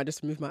broken, that's when I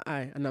just move my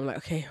eye. And I'm like,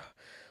 okay,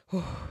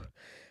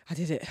 I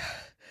did it.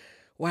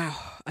 Wow,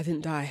 I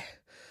didn't die.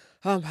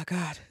 Oh my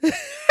God.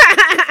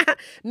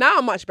 Now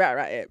I'm much better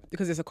at it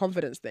because it's a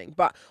confidence thing.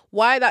 But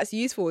why that's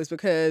useful is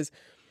because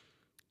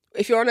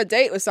if you're on a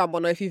date with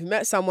someone or if you've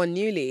met someone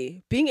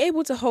newly, being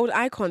able to hold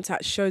eye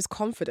contact shows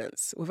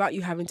confidence without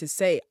you having to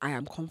say, I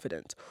am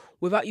confident,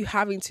 without you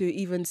having to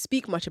even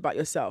speak much about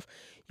yourself.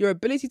 Your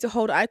ability to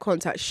hold eye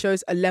contact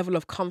shows a level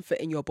of comfort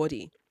in your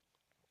body.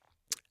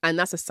 And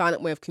that's a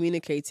silent way of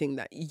communicating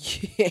that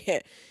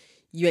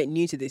you ain't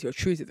new to this, you're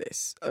true to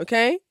this,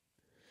 okay?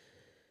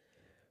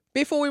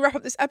 Before we wrap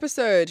up this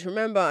episode,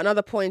 remember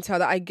another pointer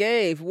that I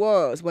gave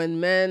was when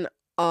men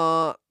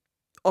are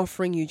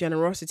offering you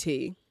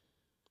generosity,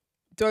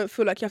 don't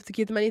feel like you have to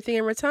give them anything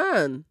in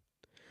return.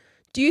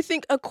 Do you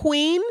think a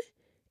queen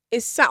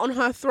is sat on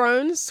her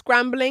throne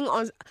scrambling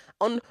on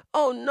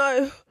oh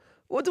no,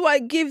 what do I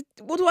give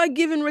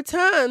in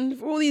return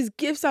for all these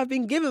gifts I've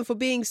been given for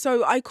being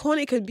so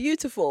iconic and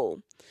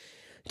beautiful?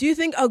 Do you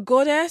think a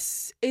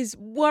goddess is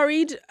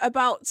worried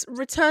about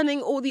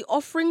returning all the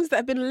offerings that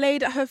have been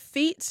laid at her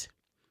feet?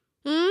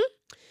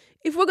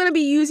 If we're going to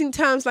be using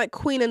terms like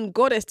queen and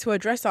goddess to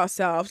address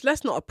ourselves,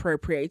 let's not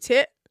appropriate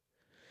it.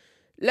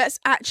 Let's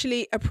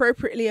actually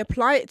appropriately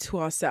apply it to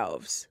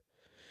ourselves.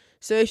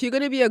 So if you're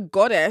going to be a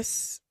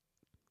goddess,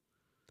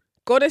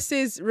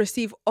 goddesses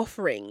receive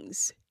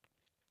offerings.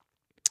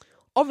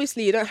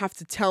 Obviously, you don't have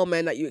to tell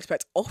men that you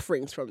expect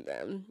offerings from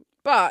them,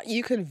 but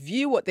you can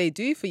view what they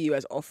do for you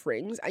as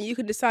offerings and you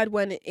can decide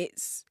when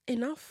it's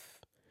enough.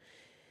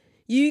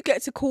 You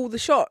get to call the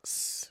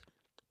shots.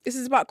 This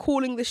is about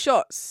calling the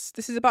shots.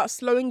 This is about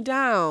slowing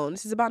down.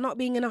 This is about not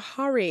being in a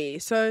hurry.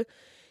 So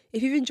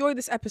if you've enjoyed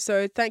this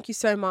episode, thank you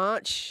so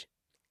much.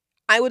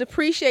 I would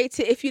appreciate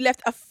it if you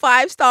left a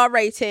 5-star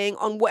rating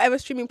on whatever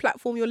streaming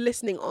platform you're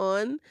listening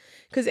on,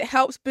 because it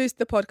helps boost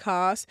the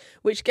podcast,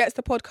 which gets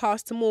the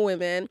podcast to more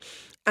women.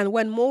 And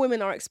when more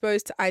women are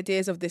exposed to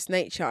ideas of this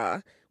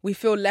nature, we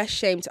feel less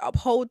shame to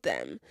uphold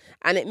them.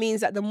 And it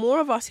means that the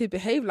more of us who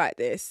behave like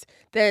this,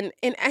 then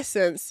in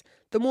essence,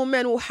 the more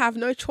men will have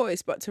no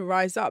choice but to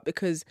rise up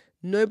because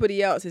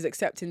nobody else is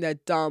accepting their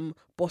dumb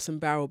bottom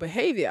barrel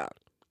behavior.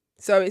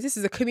 So this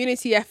is a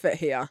community effort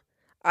here.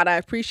 And I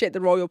appreciate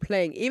the role you're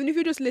playing. Even if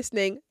you're just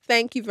listening,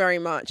 thank you very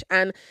much.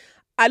 And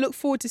I look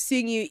forward to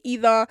seeing you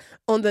either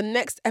on the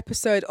next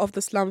episode of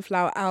the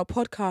Slumflower Hour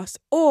podcast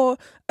or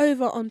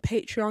over on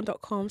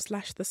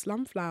patreon.com/the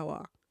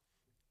Slumflower.